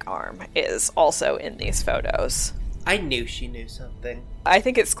prosthetic arm is also in these photos. I knew she knew something. I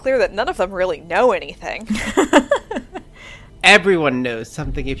think it's clear that none of them really know anything. Everyone knows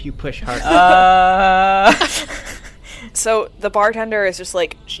something if you push hard. So the bartender is just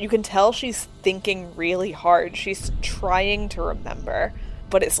like, you can tell she's thinking really hard. She's trying to remember,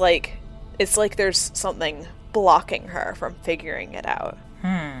 but it's like there's something blocking her from figuring it out.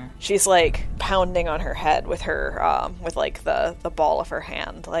 She's like pounding on her head with her with like the ball of her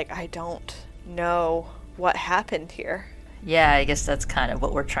hand. Like, I don't know what happened here. Yeah, I guess that's kind of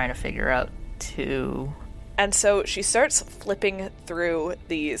what we're trying to figure out too. And so she starts flipping through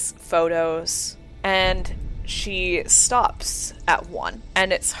these photos, and she stops at one,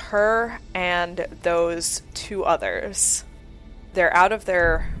 and it's her and those two others. They're out of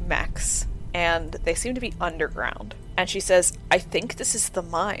their mechs, and they seem to be underground. And she says, I think this is the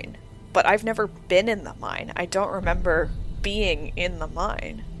mine, but I've never been in the mine. I don't remember being in the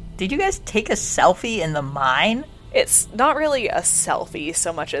mine. Did you guys take a selfie in the mine? It's not really a selfie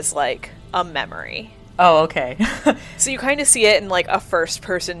so much as like a memory. Oh, okay. So you kind of see it in like a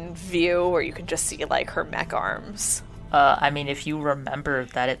first-person view where you can just see like her mech arms. I mean, if you remember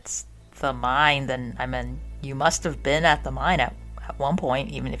that it's the mine, then, I mean, you must have been at the mine at one point,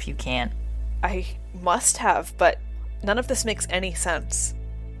 even if you can't. I must have, but none of this makes any sense.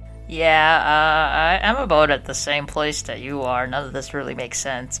 Yeah, I'm about at the same place that you are. None of this really makes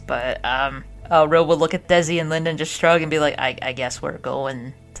sense, but, Ro will look at Dezzy and Linda and just shrug and be like, I guess we're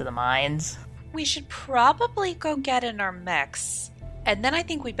going to the mines. We should probably go get in our mechs, and then I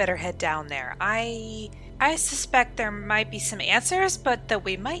think we better head down there. I suspect there might be some answers, but that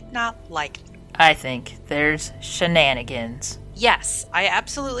we might not like. I think there's shenanigans. Yes, I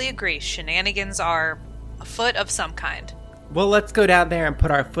absolutely agree. Shenanigans are afoot of some kind. Well, let's go down there and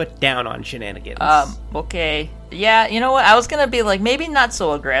put our foot down on shenanigans. Okay. Yeah, you know what? I was gonna be like, maybe not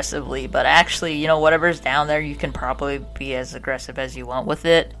so aggressively, but actually, you know, whatever's down there, you can probably be as aggressive as you want with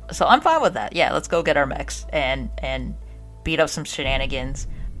it. So I'm fine with that. Yeah, let's go get our mechs and beat up some shenanigans.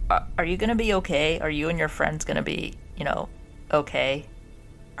 Are you gonna be okay? Are you and your friends gonna be, you know, okay?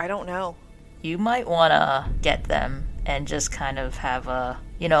 I don't know. You might wanna get them and just kind of have a,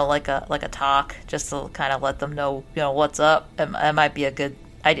 you know, like a talk, just to kind of let them know, you know, what's up. It might be a good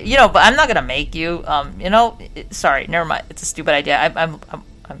idea, you know. But I'm not gonna make you. You know, sorry, never mind. It's a stupid idea. I'm.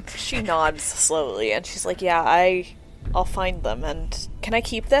 She nods slowly, and she's like, "Yeah, I'll find them. And can I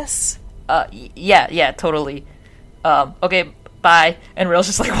keep this?" Yeah, totally. Okay, bye. And Rail's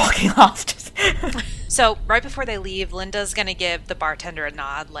just like walking off. So right before they leave, Linda's gonna give the bartender a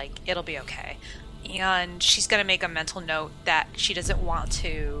nod, like it'll be okay. And she's going to make a mental note that she doesn't want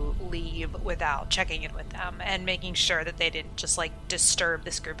to leave without checking in with them and making sure that they didn't just like disturb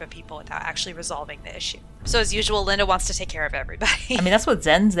this group of people without actually resolving the issue. So as usual, Linda wants to take care of everybody. I mean, that's what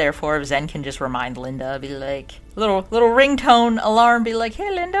Zen's there for. If Zen can just remind Linda, be like, little ringtone alarm, be like,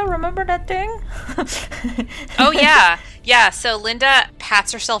 hey Linda, remember that thing? Oh yeah. Yeah, so Linda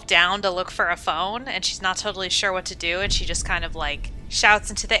pats herself down to look for a phone, and she's not totally sure what to do, and she just kind of like shouts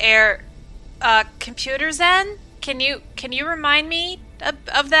into the air, Computer Zen? Can you remind me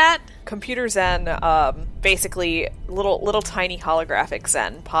of that? Computer Zen, basically little tiny holographic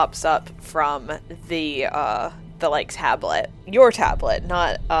Zen pops up from the like tablet. Your tablet,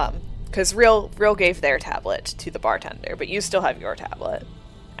 not because Real gave their tablet to the bartender, but you still have your tablet.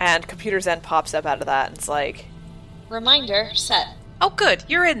 And Computer Zen pops up out of that and it's like, Reminder set. Oh good,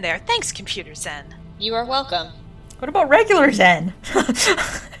 you're in there. Thanks, Computer Zen. You are welcome. What about regular Zen?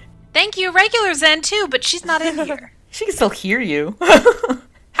 Thank you, regular Zen, too, but she's not in here. She can still hear you.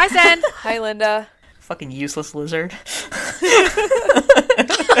 Hi, Zen. Hi, Linda. Fucking useless lizard.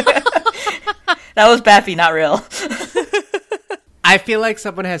 That was Baffy, not Real. I feel like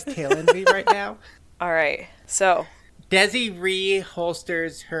someone has tail envy right now. All right, so Dezzy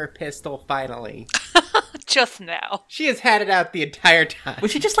re-holsters her pistol finally. Just now. She has had it out the entire time.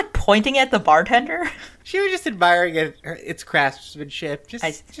 Was she just like pointing at the bartender? She was just admiring its craftsmanship.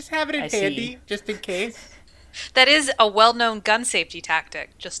 Just have it in handy, just in case. That is a well-known gun safety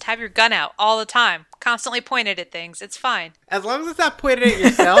tactic. Just have your gun out all the time. Constantly pointed at things. It's fine. As long as it's not pointed at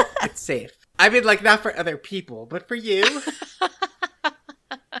yourself, it's safe. I mean, like, not for other people, but for you.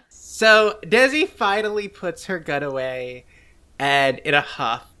 So, Dezzy finally puts her gun away and, in a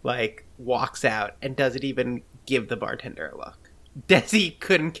huff, like, walks out and doesn't even give the bartender a look. Dezzy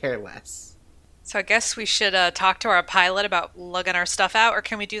couldn't care less. So I guess we should talk to our pilot about lugging our stuff out, or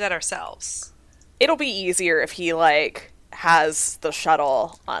can we do that ourselves? It'll be easier if he, like, has the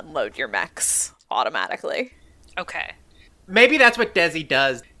shuttle unload your mechs automatically. Okay. Maybe that's what Dezzy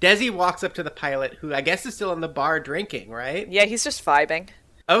does. Dezzy walks up to the pilot, who I guess is still in the bar drinking, right? Yeah, he's just vibing.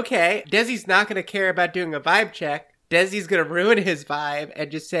 Okay, Dezzy's not going to care about doing a vibe check. Dezzy's going to ruin his vibe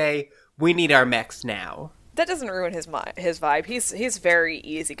and just say, we need our mechs now. That doesn't ruin his vibe. He's very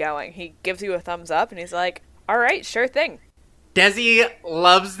easygoing. He gives you a thumbs up and he's like, All right, sure thing. Dezzy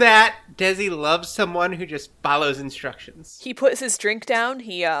loves that. Dezzy loves someone who just follows instructions. He puts his drink down.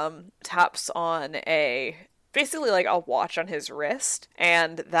 He taps on basically like a watch on his wrist,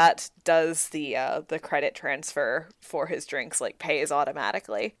 and that does the credit transfer for his drinks, like pays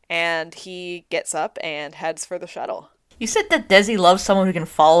automatically. And he gets up and heads for the shuttle. You said that Dezzy loves someone who can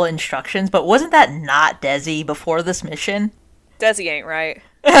follow instructions, but wasn't that not Dezzy before this mission? Dezzy ain't right.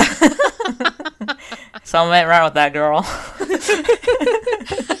 Something ain't right with that girl.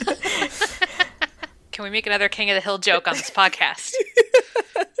 Can we make another King of the Hill joke on this podcast?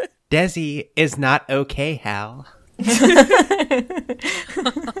 Dezzy is not okay, Hal.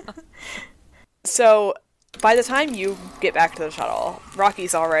 So, by the time you get back to the shuttle,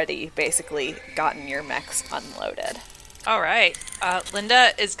 Rocky's already basically gotten your mechs unloaded. All right.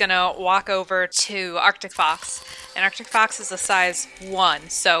 Linda is going to walk over to Arctic Fox. And Arctic Fox is a size 1,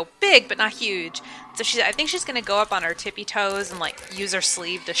 so big but not huge. So I think she's going to go up on her tippy toes and like use her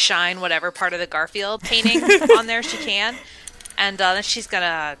sleeve to shine whatever part of the Garfield painting on there she can. And then she's going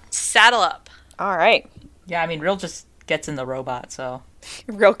to saddle up. All right. Yeah, I mean, Real just gets in the robot, so...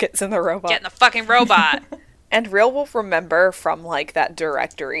 Real gets in the robot. Get in the fucking robot. And Real will remember from, like, that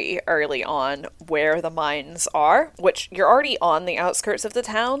directory early on where the mines are, which you're already on the outskirts of the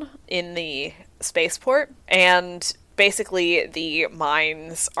town in the spaceport, and basically the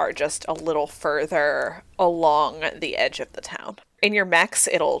mines are just a little further along the edge of the town. In your mechs,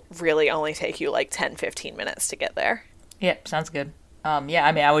 it'll really only take you, like, 10-15 minutes to get there. Yep, sounds good. Yeah,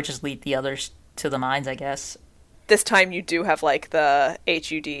 I mean, I would just lead the others to the mines, I guess. This time you do have, like, the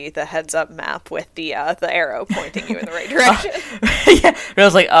HUD, the heads-up map with the arrow pointing you in the right direction. Yeah,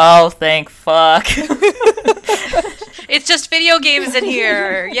 Real's like, oh, thank fuck. It's just video games in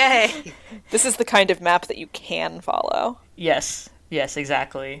here. Yay. This is the kind of map that you can follow. Yes,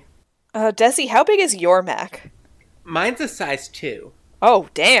 exactly. Dezzy, how big is your mech? Mine's a size 2. Oh,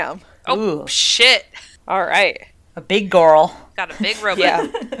 damn. Oh, Ooh. shit. All right. A big girl. Got a big robot. Yeah.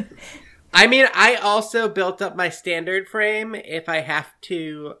 I mean, I also built up my standard frame if I have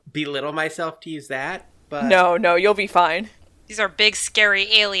to belittle myself to use that, but... No, you'll be fine. These are big, scary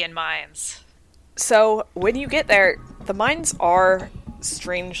alien mines. So, when you get there, the mines are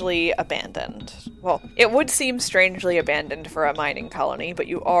strangely abandoned. Well, it would seem strangely abandoned for a mining colony, but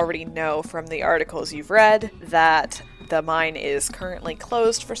you already know from the articles you've read that the mine is currently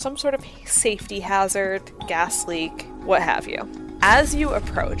closed for some sort of safety hazard, gas leak, what have you. As you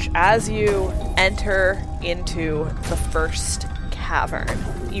approach, as you enter into the first cavern,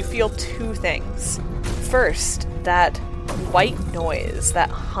 you feel two things. First, that white noise,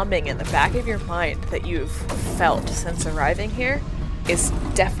 that humming in the back of your mind that you've felt since arriving here is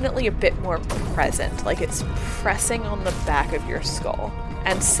definitely a bit more present, like it's pressing on the back of your skull.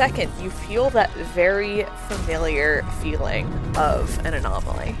 And second, you feel that very familiar feeling of an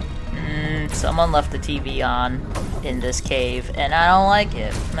anomaly. Someone left the TV on in this cave, and I don't like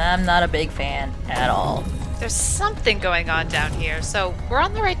it. I'm not a big fan at all. There's something going on down here, so we're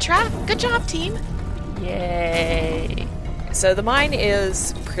on the right track. Good job, team. Yay. So the mine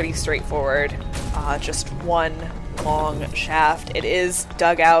is pretty straightforward, just one long shaft. It is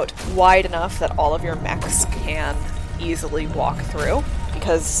dug out wide enough that all of your mechs can easily walk through,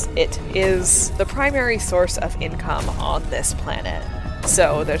 because it is the primary source of income on this planet.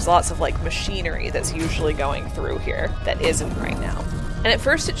 So there's lots of like machinery that's usually going through here that isn't right now. And at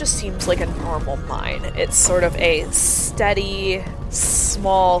first it just seems like a normal mine. It's sort of a steady,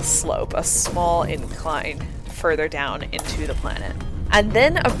 small slope, a small incline further down into the planet. And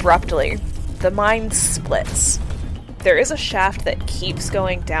then abruptly, the mine splits. There is a shaft that keeps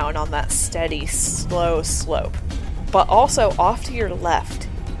going down on that steady, slow slope. But also off to your left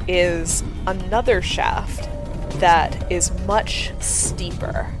is another shaft that is much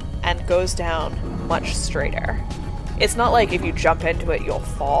steeper and goes down much straighter. It's not like if you jump into it you'll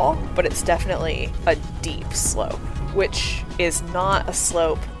fall, but it's definitely a deep slope, which is not a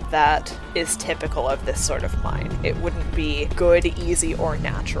slope that is typical of this sort of mine. It wouldn't be good, easy, or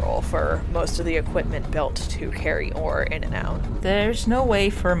natural for most of the equipment built to carry ore in and out. There's no way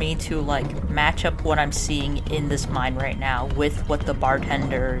for me to, like, match up what I'm seeing in this mine right now with what the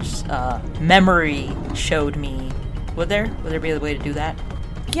bartender's memory showed me. Would there be a way to do that?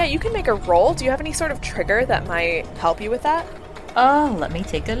 Yeah, you can make a roll. Do you have any sort of trigger that might help you with that? Let me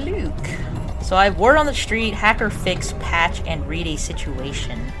take a look. So I have word on the street, hacker fix, patch, and read a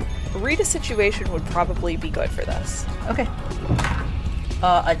situation. Read a situation would probably be good for this. Okay.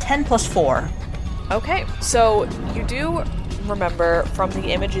 A 10 plus 4. Okay, so you do remember from the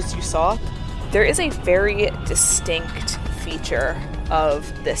images you saw, there is a very distinct feature of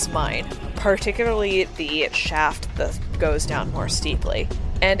this mine. particularly the shaft that goes down more steeply.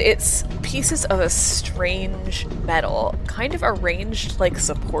 And it's pieces of a strange metal, kind of arranged like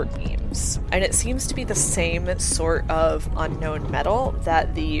support beams. And it seems to be the same sort of unknown metal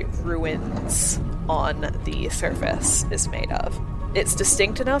that the ruins on the surface is made of. It's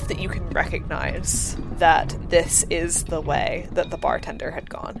distinct enough that you can recognize that this is the way that the bartender had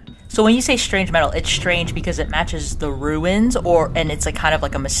gone. So when you say strange metal, it's strange because it matches the ruins, and it's like kind of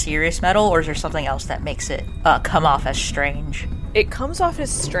like a mysterious metal, or is there something else that makes it come off as strange? It comes off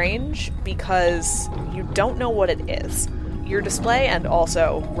as strange because you don't know what it is. Your display and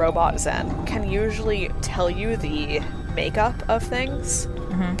also Robot Zen can usually tell you the makeup of things,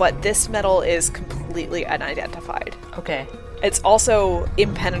 but this metal is completely unidentified. Okay. It's also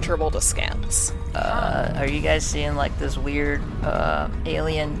impenetrable to scans. Are you guys seeing like this weird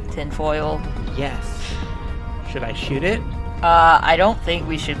alien tinfoil? Yes. Should I shoot it? I don't think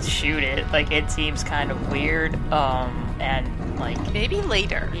we should shoot it. Like, it seems kind of weird. And like maybe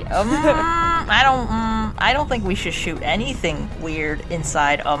later. I don't think we should shoot anything weird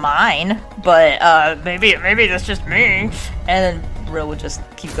inside a mine. But maybe that's just me. And then Rill would just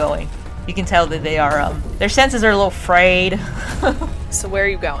keep going. You can tell that they are their senses are a little frayed. So where are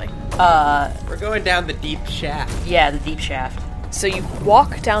you going? We're going down the deep shaft. Yeah, the deep shaft. So you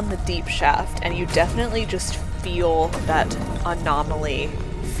walk down the deep shaft, and you definitely just feel that anomaly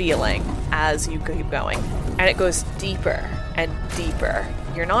feeling as you keep going. And it goes deeper and deeper.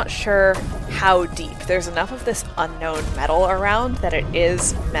 You're not sure how deep. There's enough of this unknown metal around that it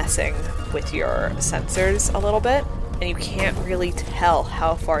is messing with your sensors a little bit, and you can't really tell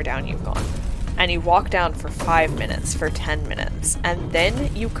how far down you've gone. And you walk down for 5 minutes, for 10 minutes, and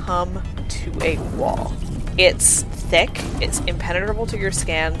then you come to a wall. It's thick, it's impenetrable to your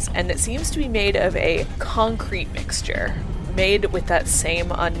scans, and it seems to be made of a concrete mixture, made with that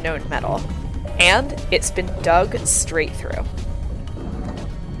same unknown metal. And it's been dug straight through.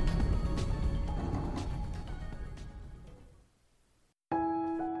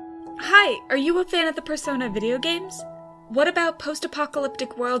 Hi, are you a fan of the Persona video games? What about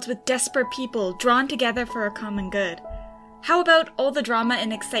post-apocalyptic worlds with desperate people drawn together for a common good? How about all the drama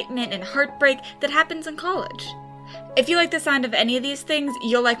and excitement and heartbreak that happens in college? If you like the sound of any of these things,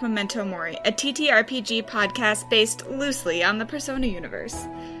 you'll like Memento Mori, a TTRPG podcast based loosely on the Persona universe.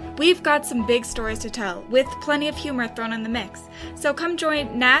 We've got some big stories to tell, with plenty of humor thrown in the mix, so come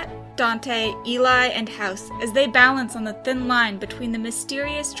join Nat, Dante, Eli, and House as they balance on the thin line between the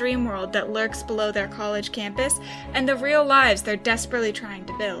mysterious dream world that lurks below their college campus and the real lives they're desperately trying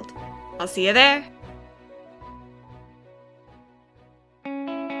to build. I'll see you there!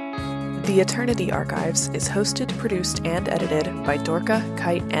 The Eternity Archives is hosted, produced, and edited by Dorka,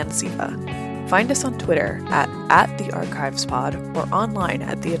 Kite, and Ziva. Find us on Twitter at @TheArchivesPod or online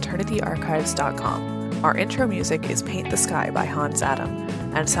at theeternityarchives.com. Our intro music is Paint the Sky by Hans Adam,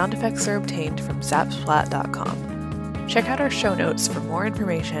 and sound effects are obtained from zapsplat.com. Check out our show notes for more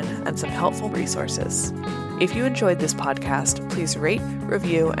information and some helpful resources. If you enjoyed this podcast, please rate,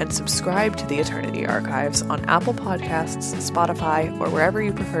 review, and subscribe to the Eternity Archives on Apple Podcasts, Spotify, or wherever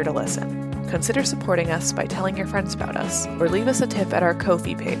you prefer to listen. Consider supporting us by telling your friends about us, or leave us a tip at our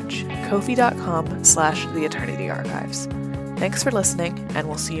Ko-fi page, ko-fi.com/The Eternity Archives. Thanks for listening, and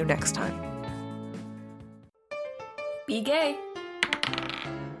we'll see you next time. Be gay!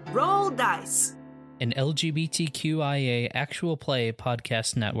 Roll dice! An LGBTQIA actual play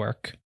podcast network.